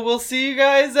us. So we'll see you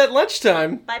guys at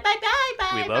lunchtime. Bye.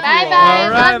 We love Bye you all. bye. All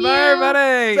right, love bye, you.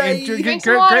 everybody. Bye. Enjoy, Drink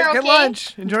some water, get okay?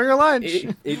 lunch. Enjoy your lunch.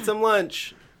 Eat some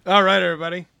lunch. All right,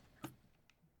 everybody.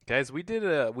 Guys,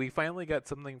 we finally got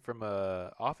something from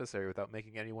a office area without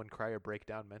making anyone cry or break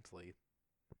down mentally.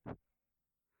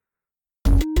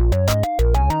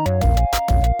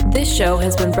 This show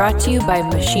has been brought to you by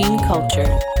Machine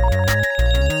Culture.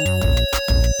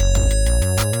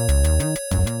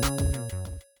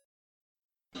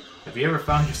 Have you ever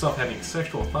found yourself having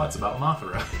sexual thoughts about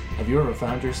Mothra? Have you ever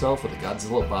found yourself with a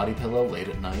Godzilla body pillow late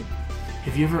at night?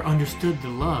 Have you ever understood the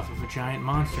love of a giant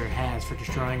monster has for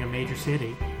destroying a major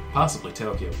city? Possibly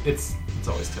Tokyo. It's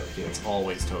always Tokyo. It's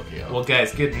always Tokyo. Well,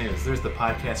 guys, good news. There's the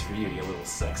podcast for you, you little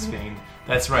sex fiend.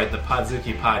 That's right, the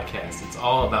Podzuki Podcast. It's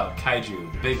all about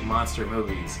kaiju, big monster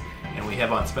movies. And we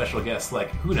have on special guests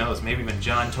like, who knows, maybe even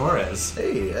John Torres.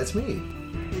 Hey, that's me.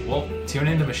 Well, tune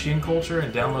into Machine Culture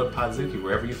and download Podzuki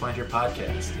wherever you find your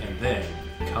podcast. And then,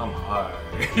 come hard.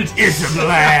 It's a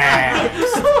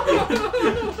blast!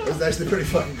 That was actually pretty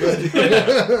fucking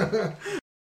good.